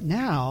 but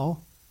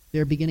now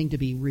they're beginning to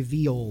be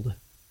revealed.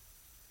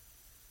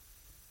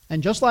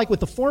 And just like with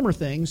the former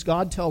things,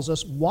 God tells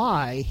us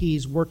why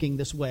he's working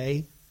this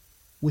way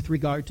with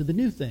regard to the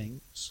new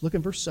things. Look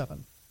in verse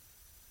 7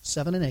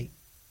 and 8.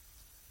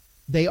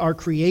 They are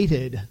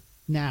created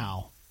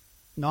now,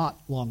 not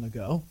long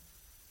ago.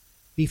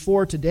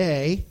 Before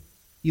today,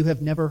 you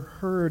have never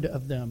heard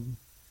of them,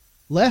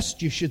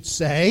 lest you should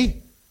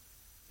say,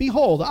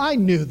 behold, I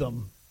knew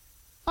them.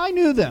 I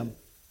knew them.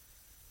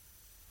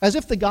 As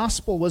if the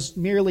gospel was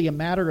merely a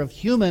matter of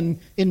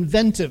human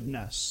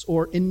inventiveness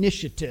or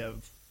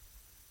initiative.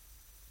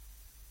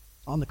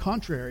 On the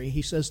contrary,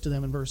 he says to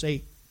them in verse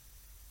 8,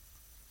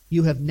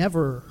 you have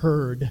never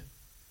heard,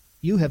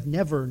 you have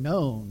never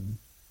known.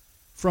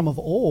 From of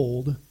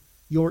old,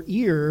 your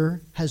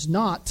ear has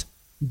not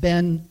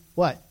been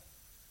what?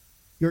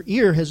 Your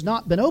ear has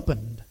not been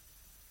opened.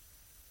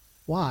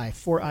 Why?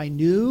 For I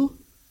knew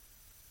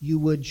you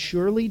would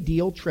surely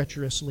deal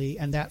treacherously,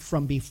 and that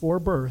from before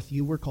birth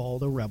you were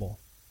called a rebel.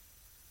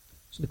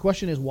 So the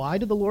question is, why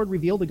did the Lord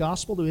reveal the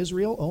gospel to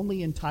Israel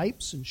only in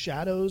types and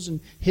shadows and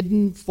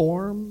hidden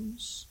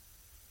forms?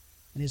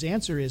 And his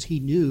answer is, he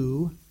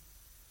knew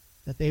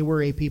that they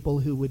were a people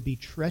who would be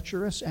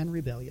treacherous and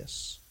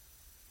rebellious.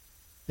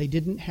 They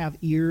didn't have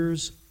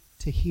ears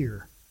to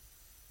hear.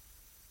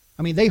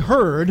 I mean, they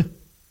heard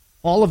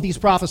all of these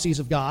prophecies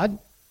of God,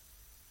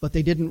 but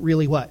they didn't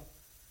really what?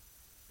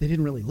 They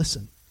didn't really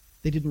listen.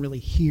 They didn't really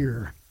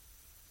hear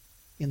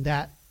in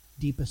that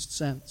deepest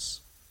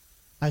sense.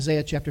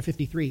 Isaiah chapter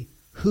 53,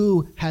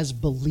 who has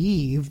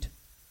believed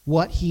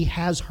what he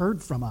has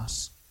heard from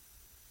us?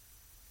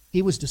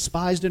 He was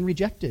despised and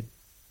rejected.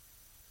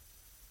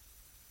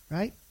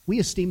 Right? We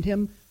esteemed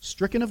him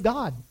stricken of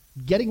God,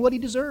 getting what he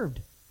deserved.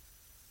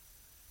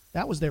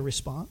 That was their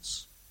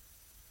response.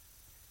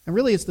 And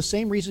really, it's the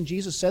same reason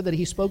Jesus said that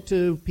he spoke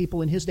to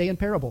people in his day in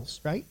parables,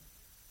 right?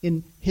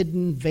 In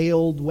hidden,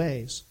 veiled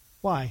ways.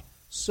 Why?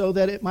 So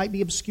that it might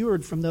be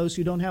obscured from those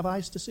who don't have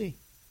eyes to see.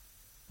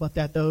 But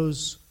that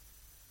those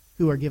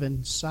who are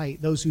given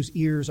sight, those whose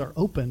ears are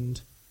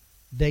opened,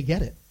 they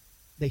get it.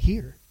 They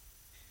hear.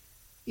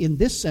 In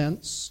this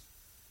sense,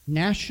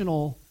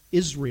 national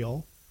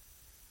Israel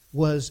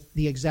was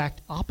the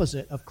exact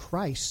opposite of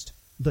Christ,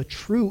 the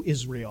true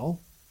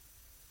Israel.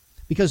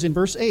 Because in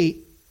verse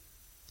 8,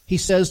 he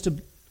says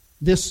to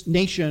this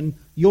nation,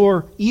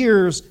 your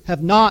ears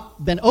have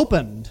not been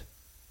opened.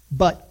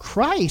 But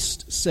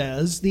Christ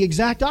says the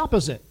exact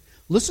opposite.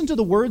 Listen to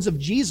the words of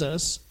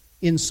Jesus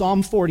in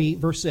Psalm 40,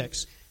 verse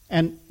 6.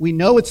 And we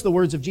know it's the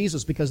words of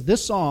Jesus because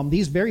this psalm,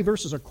 these very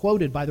verses are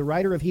quoted by the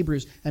writer of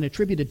Hebrews and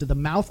attributed to the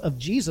mouth of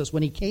Jesus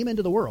when he came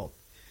into the world.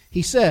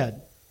 He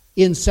said,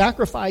 in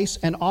sacrifice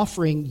and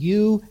offering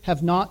you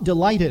have not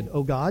delighted,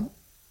 O God,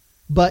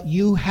 but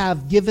you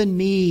have given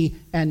me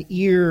an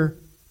ear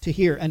to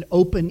hear, an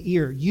open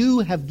ear. You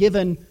have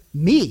given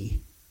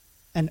me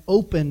an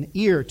open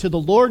ear. To the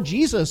Lord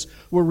Jesus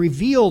were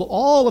revealed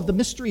all of the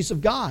mysteries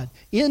of God.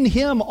 In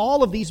him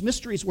all of these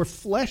mysteries were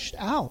fleshed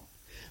out.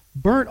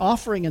 Burnt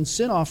offering and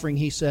sin offering,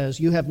 he says,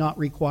 you have not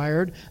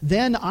required.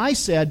 Then I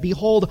said,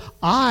 behold,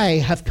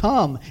 I have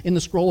come. In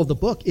the scroll of the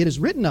book, it is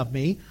written of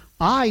me,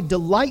 I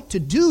delight to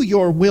do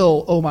your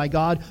will, O my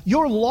God.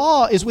 Your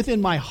law is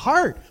within my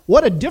heart.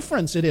 What a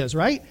difference it is,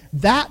 right?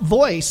 That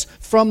voice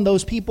from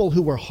those people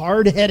who were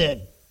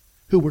hard-headed,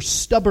 who were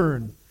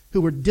stubborn,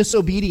 who were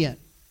disobedient.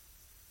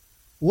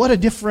 What a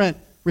different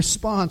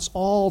response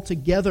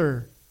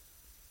altogether,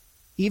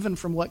 even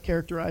from what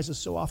characterizes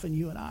so often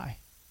you and I.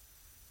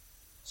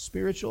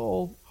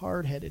 Spiritual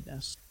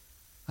hard-headedness.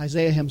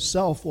 Isaiah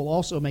himself will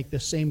also make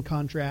this same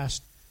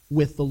contrast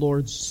with the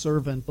Lord's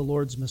servant, the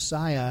Lord's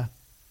Messiah.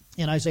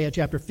 In Isaiah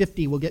chapter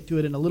 50, we'll get to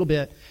it in a little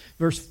bit.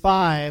 Verse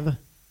 5,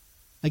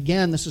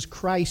 again, this is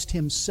Christ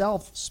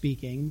himself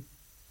speaking.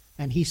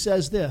 And he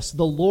says this,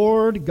 the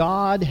Lord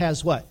God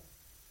has what?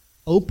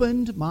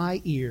 Opened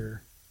my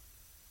ear.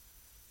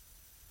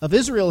 Of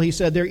Israel, he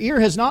said, their ear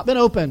has not been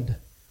opened.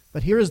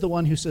 But here is the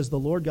one who says, the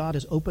Lord God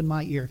has opened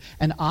my ear,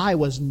 and I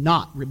was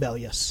not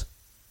rebellious.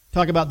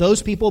 Talk about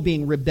those people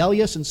being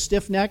rebellious and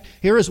stiff-necked.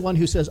 Here is one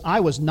who says, I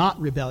was not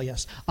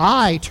rebellious.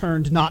 I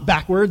turned not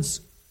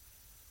backwards.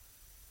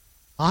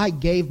 I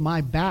gave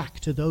my back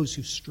to those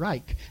who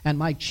strike, and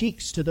my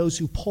cheeks to those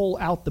who pull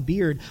out the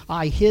beard.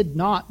 I hid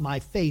not my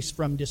face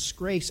from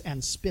disgrace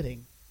and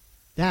spitting.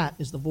 That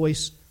is the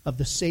voice of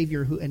the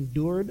Savior who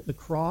endured the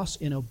cross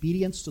in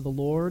obedience to the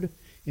Lord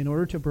in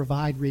order to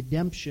provide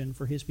redemption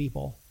for his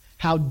people.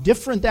 How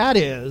different that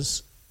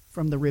is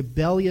from the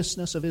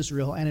rebelliousness of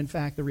Israel, and in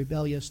fact the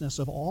rebelliousness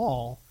of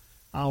all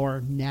our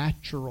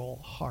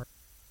natural heart.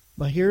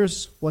 But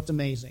here's what's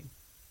amazing.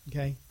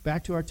 Okay,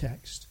 back to our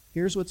text.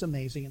 Here's what's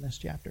amazing in this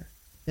chapter.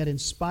 That in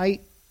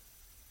spite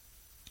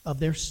of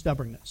their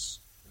stubbornness,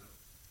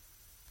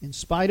 in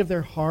spite of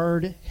their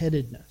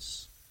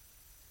hard-headedness,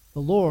 the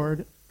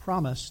Lord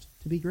promised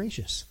to be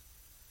gracious.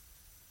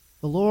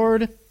 The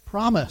Lord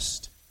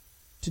promised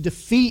to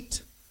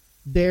defeat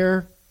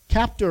their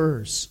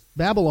captors,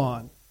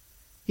 Babylon.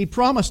 He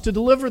promised to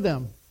deliver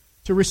them,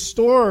 to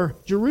restore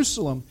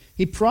Jerusalem.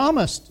 He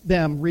promised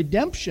them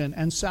redemption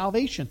and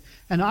salvation.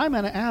 And I'm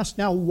going to ask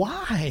now,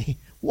 why?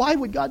 Why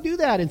would God do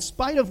that in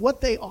spite of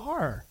what they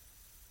are?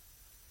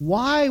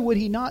 Why would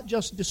he not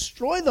just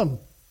destroy them?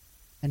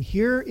 And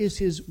here is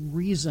his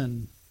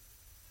reason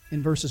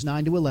in verses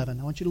 9 to 11.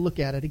 I want you to look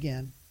at it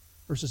again.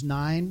 Verses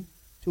 9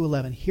 to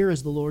 11. Here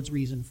is the Lord's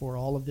reason for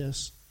all of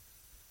this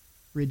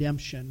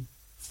redemption.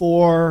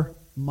 For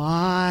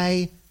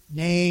my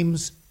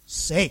name's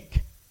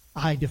sake,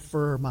 I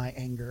defer my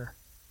anger.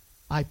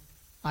 I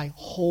I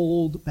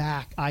hold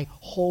back. I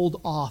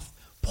hold off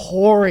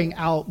pouring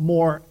out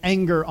more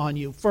anger on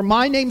you. For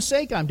my name's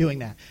sake, I'm doing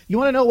that. You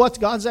want to know what's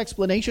God's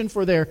explanation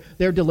for their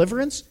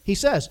deliverance? He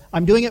says,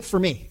 I'm doing it for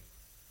me.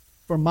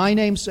 For my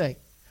name's sake.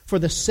 For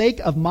the sake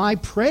of my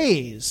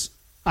praise,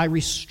 I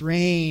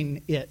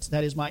restrain it.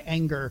 That is my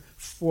anger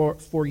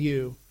for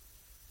you.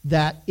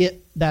 That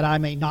I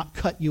may not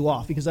cut you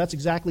off. Because that's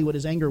exactly what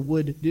his anger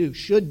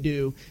should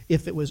do,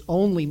 if it was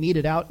only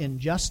meted out in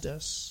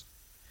justice.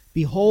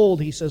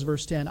 Behold, he says,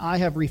 verse 10, I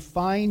have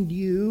refined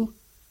you,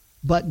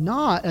 but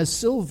not as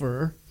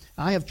silver.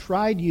 I have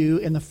tried you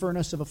in the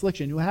furnace of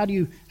affliction. How do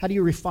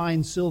you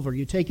refine silver?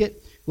 You take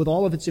it with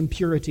all of its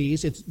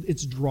impurities,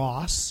 its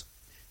dross,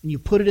 and you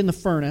put it in the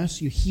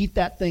furnace. You heat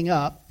that thing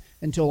up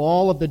until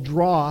all of the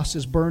dross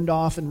is burned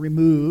off and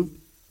removed,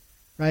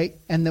 right?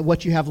 And then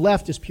what you have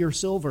left is pure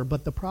silver.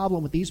 But the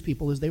problem with these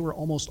people is they were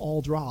almost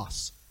all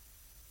dross.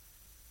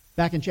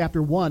 Back in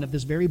chapter 1 of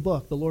this very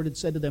book, the Lord had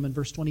said to them in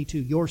verse 22,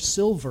 your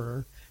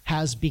silver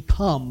has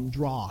become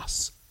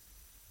dross.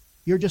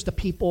 You're just a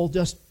people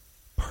just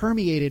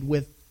permeated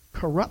with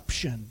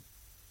corruption.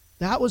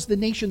 That was the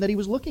nation that he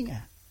was looking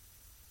at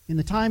in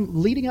the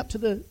time leading up to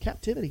the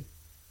captivity.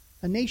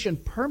 A nation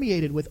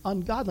permeated with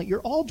ungodly.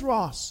 You're all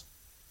dross.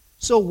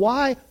 So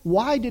why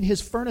did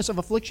his furnace of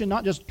affliction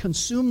not just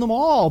consume them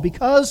all?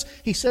 Because,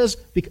 he says,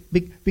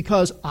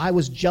 because I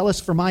was jealous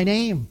for my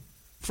name,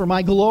 for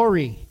my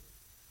glory.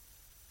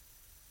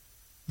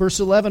 Verse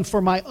 11,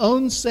 for my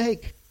own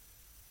sake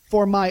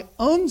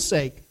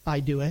I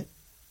do it.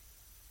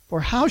 For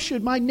how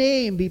should my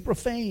name be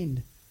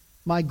profaned?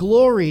 My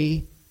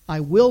glory I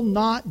will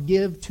not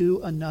give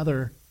to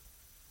another.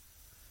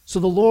 So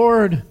the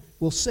Lord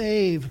will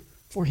save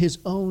for his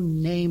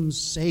own name's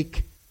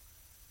sake,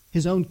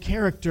 his own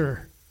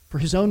character, for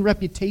his own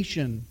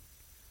reputation.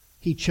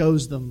 He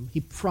chose them.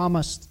 He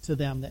promised to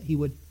them that he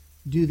would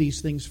do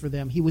these things for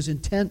them. He was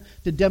intent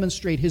to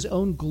demonstrate his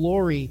own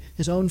glory,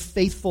 his own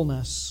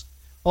faithfulness.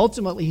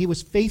 Ultimately, he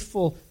was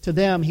faithful to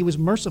them. He was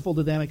merciful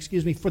to them,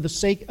 for the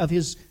sake of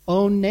his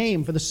own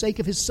name, for the sake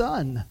of his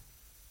Son.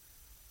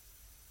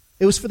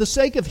 It was for the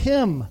sake of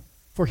him,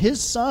 for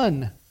his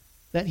Son,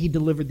 that he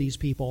delivered these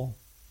people.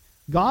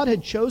 God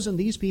had chosen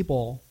these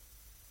people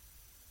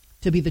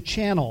to be the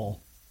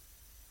channel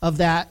of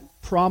that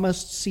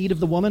promised seed of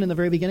the woman in the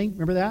very beginning.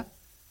 Remember that?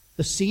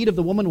 The seed of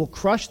the woman will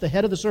crush the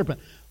head of the serpent.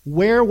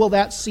 Where will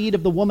that seed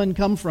of the woman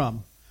come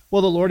from?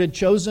 Well, the Lord had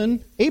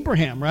chosen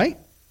Abraham, right?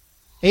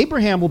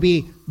 Abraham will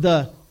be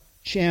the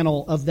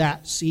channel of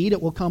that seed.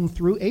 It will come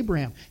through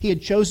Abraham. He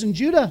had chosen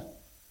Judah.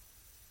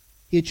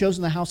 He had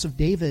chosen the house of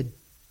David.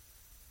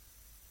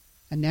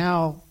 And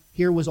now,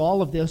 here was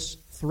all of this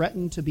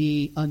threatened to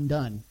be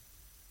undone,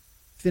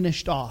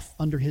 finished off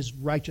under his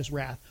righteous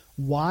wrath.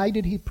 Why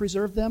did he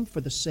preserve them?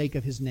 For the sake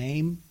of his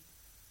name.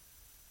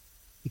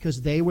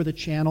 Because they were the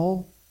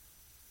channel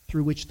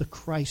through which the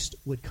Christ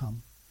would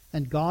come.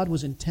 And God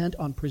was intent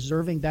on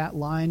preserving that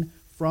line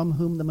from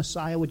whom the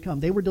Messiah would come.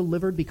 They were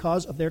delivered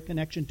because of their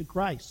connection to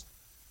Christ.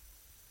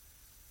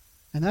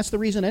 And that's the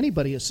reason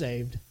anybody is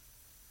saved,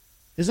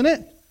 isn't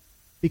it?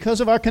 Because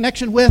of our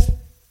connection with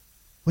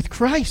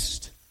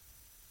Christ.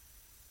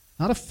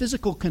 Not a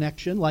physical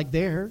connection like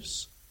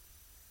theirs.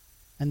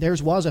 And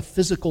theirs was a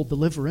physical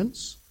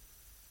deliverance.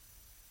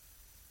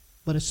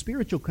 But a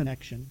spiritual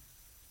connection.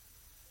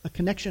 A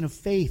connection of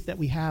faith that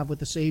we have with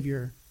the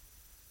Savior,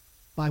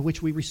 by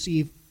which we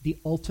receive the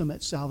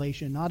ultimate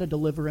salvation. Not a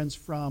deliverance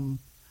from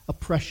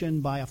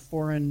oppression by a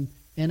foreign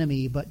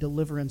enemy, but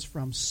deliverance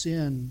from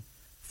sin,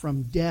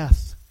 from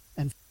death.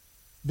 And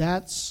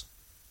that's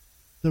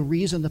the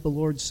reason that the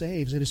Lord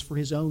saves. It is for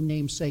his own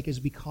name's sake. It is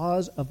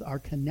because of our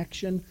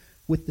connection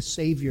with the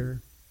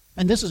Savior.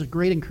 And this is a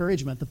great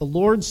encouragement, that the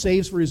Lord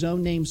saves for his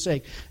own name's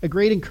sake. A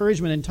great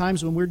encouragement in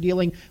times when we're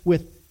dealing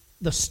with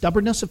the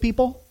stubbornness of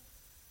people,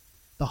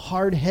 the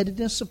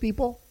hard-headedness of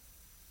people,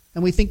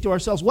 and we think to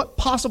ourselves, what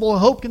possible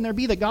hope can there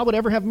be that God would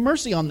ever have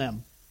mercy on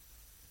them?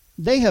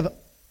 They have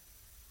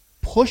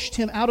pushed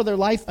him out of their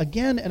life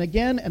again and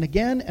again and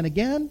again and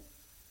again.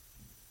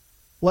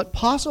 What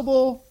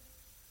possible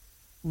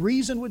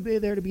reason would be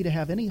there to be to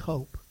have any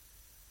hope?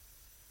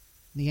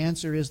 And the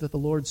answer is that the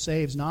Lord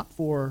saves not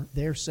for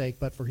their sake,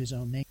 but for his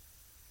own name.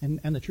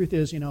 And the truth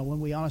is, when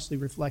we honestly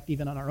reflect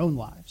even on our own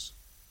lives,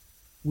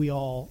 we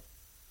all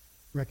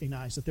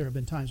recognize that there have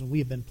been times when we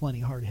have been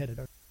plenty hard-headed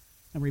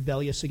and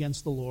rebellious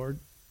against the Lord,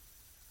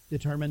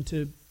 determined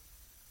to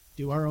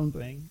do our own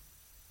thing,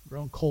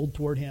 grown cold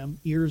toward him,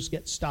 ears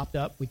get stopped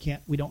up,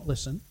 we don't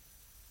listen.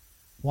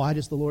 Why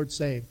does the Lord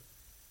save?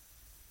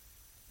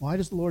 Why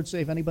does the Lord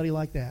save anybody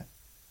like that?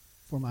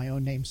 For my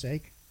own name's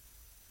sake.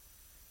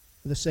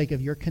 For the sake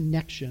of your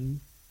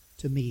connection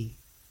to me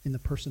in the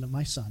person of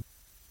my Son.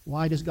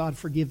 Why does God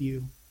forgive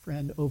you,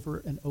 friend, over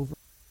and over?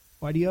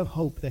 Why do you have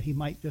hope that he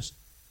might just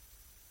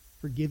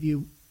forgive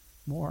you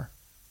more?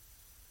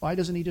 Why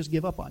doesn't he just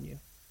give up on you?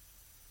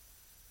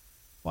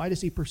 Why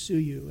does he pursue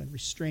you and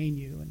restrain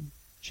you and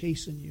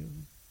chasten you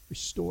and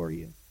restore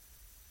you?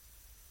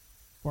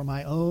 For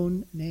my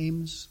own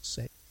name's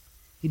sake.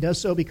 He does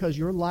so because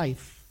your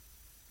life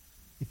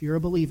If you're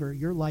a believer,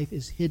 your life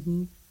is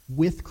hidden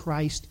with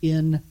Christ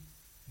in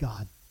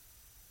God.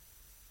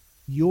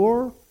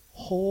 Your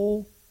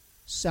whole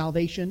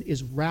salvation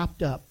is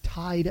wrapped up,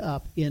 tied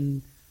up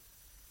in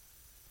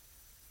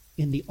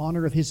the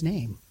honor of His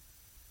name.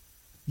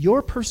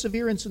 Your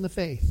perseverance in the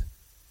faith,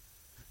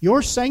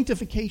 your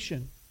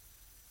sanctification,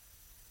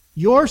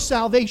 your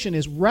salvation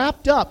is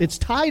wrapped up, it's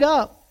tied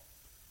up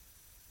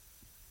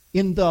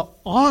in the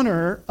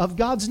honor of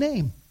God's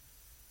name.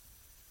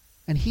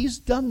 And He's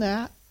done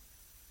that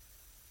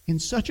in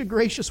such a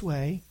gracious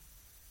way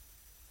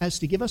as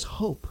to give us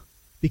hope,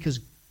 because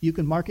you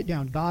can mark it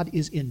down. God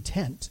is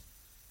intent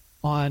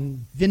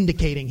on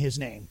vindicating His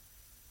name.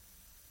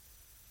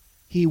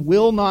 He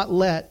will not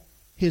let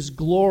His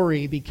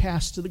glory be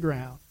cast to the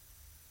ground.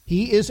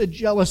 He is a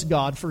jealous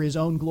God for His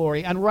own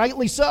glory, and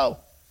rightly so.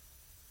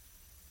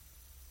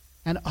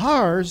 And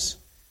ours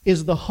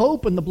is the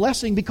hope and the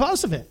blessing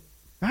because of it,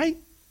 right?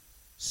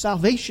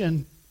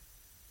 Salvation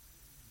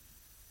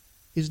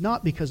is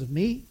not because of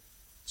me.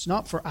 It's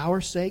not for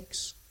our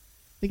sakes.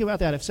 Think about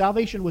that. If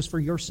salvation was for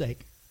your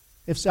sake,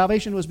 if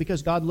salvation was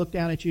because God looked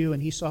down at you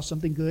and He saw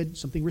something good,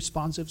 something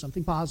responsive,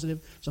 something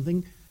positive,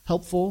 something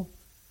helpful,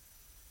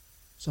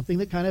 something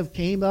that kind of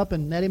came up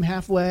and met Him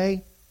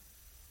halfway,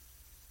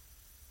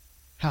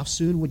 how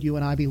soon would you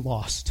and I be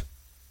lost?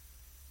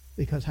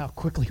 Because how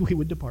quickly we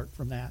would depart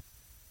from that.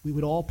 We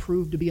would all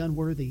prove to be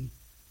unworthy,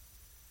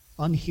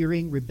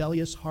 unhearing,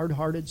 rebellious,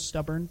 hard-hearted,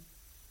 stubborn,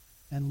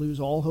 and lose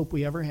all hope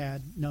we ever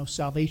had. No,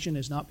 salvation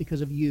is not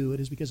because of you. It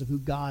is because of who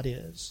God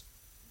is.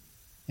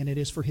 And it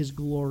is for His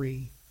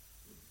glory.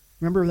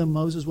 Remember when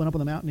Moses went up on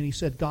the mountain and he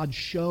said, God,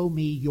 show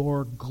me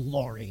your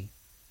glory.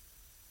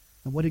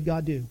 And what did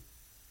God do?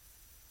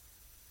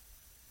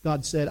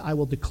 God said, I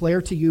will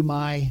declare to you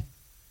my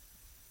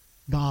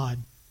God,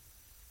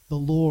 the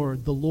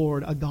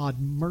Lord, a God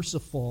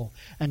merciful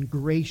and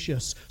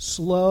gracious,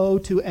 slow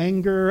to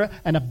anger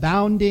and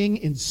abounding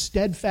in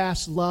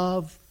steadfast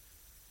love,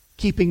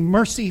 keeping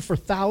mercy for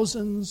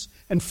thousands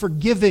and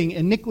forgiving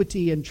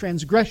iniquity and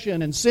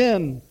transgression and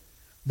sin.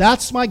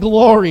 That's my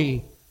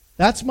glory.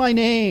 That's my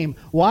name.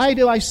 Why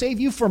do I save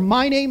you? For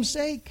my name's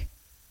sake.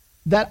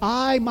 That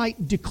I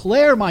might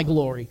declare my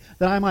glory.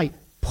 That I might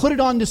put it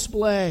on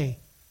display.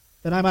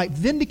 That I might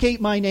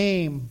vindicate my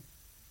name.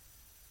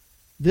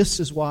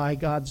 This is why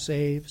God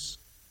saves.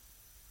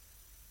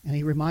 And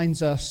He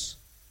reminds us,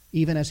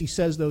 even as He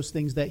says those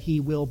things, that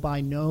He will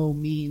by no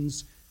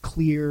means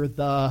clear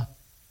the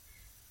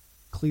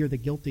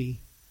guilty.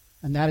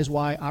 And that is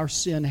why our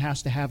sin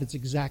has to have its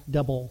exact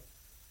double.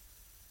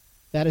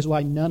 That is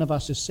why none of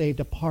us is saved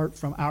apart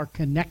from our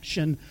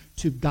connection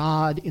to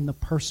God in the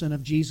person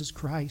of Jesus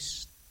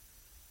Christ.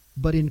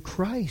 But in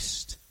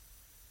Christ,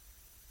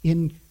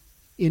 in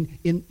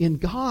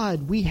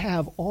God, we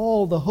have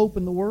all the hope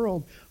in the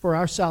world, for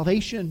our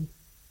salvation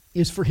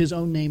is for His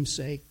own name's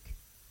sake.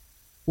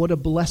 What a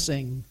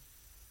blessing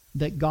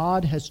that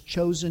God has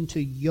chosen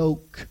to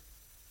yoke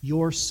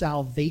your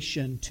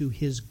salvation to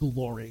His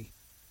glory.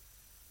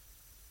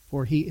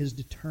 For He is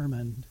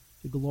determined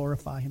to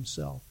glorify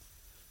Himself.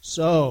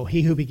 So,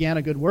 He who began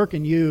a good work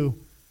in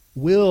you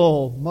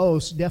will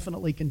most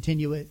definitely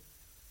continue it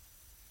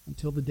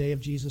until the day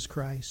of Jesus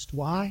Christ.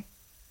 Why?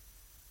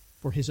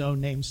 For His own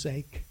name's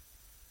sake.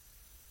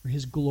 For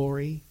His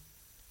glory.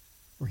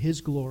 For His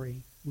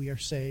glory we are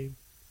saved.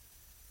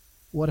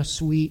 What a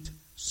sweet,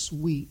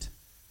 sweet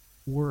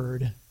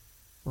word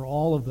for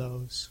all of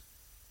those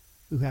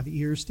who have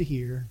ears to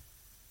hear.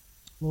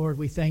 Lord,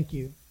 we thank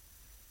You.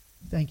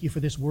 Thank You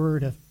for this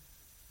word of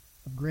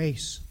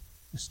grace,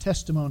 this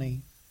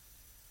testimony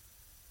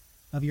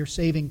of Your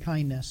saving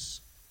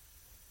kindness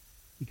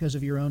because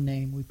of Your own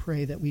name. We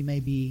pray that we may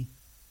be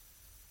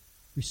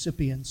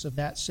recipients of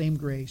that same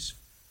grace.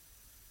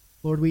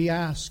 Lord, we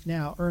ask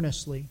now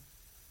earnestly,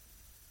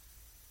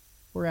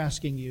 we're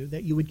asking You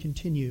that You would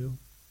continue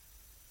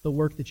the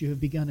work that You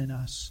have begun in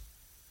us,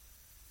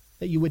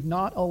 that You would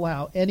not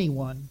allow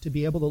anyone to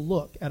be able to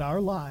look at our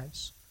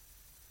lives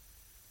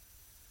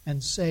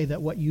and say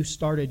that what You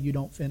started You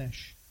don't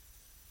finish.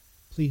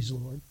 Please,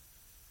 Lord.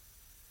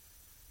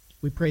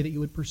 We pray that You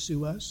would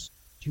pursue us,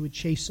 that You would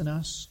chasten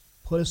us,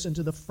 put us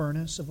into the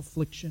furnace of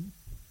affliction.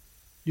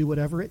 Do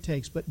whatever it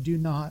takes, but do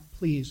not,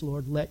 please,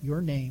 Lord, let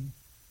Your name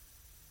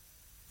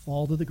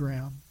fall to the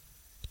ground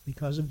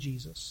because of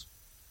Jesus.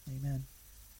 Amen.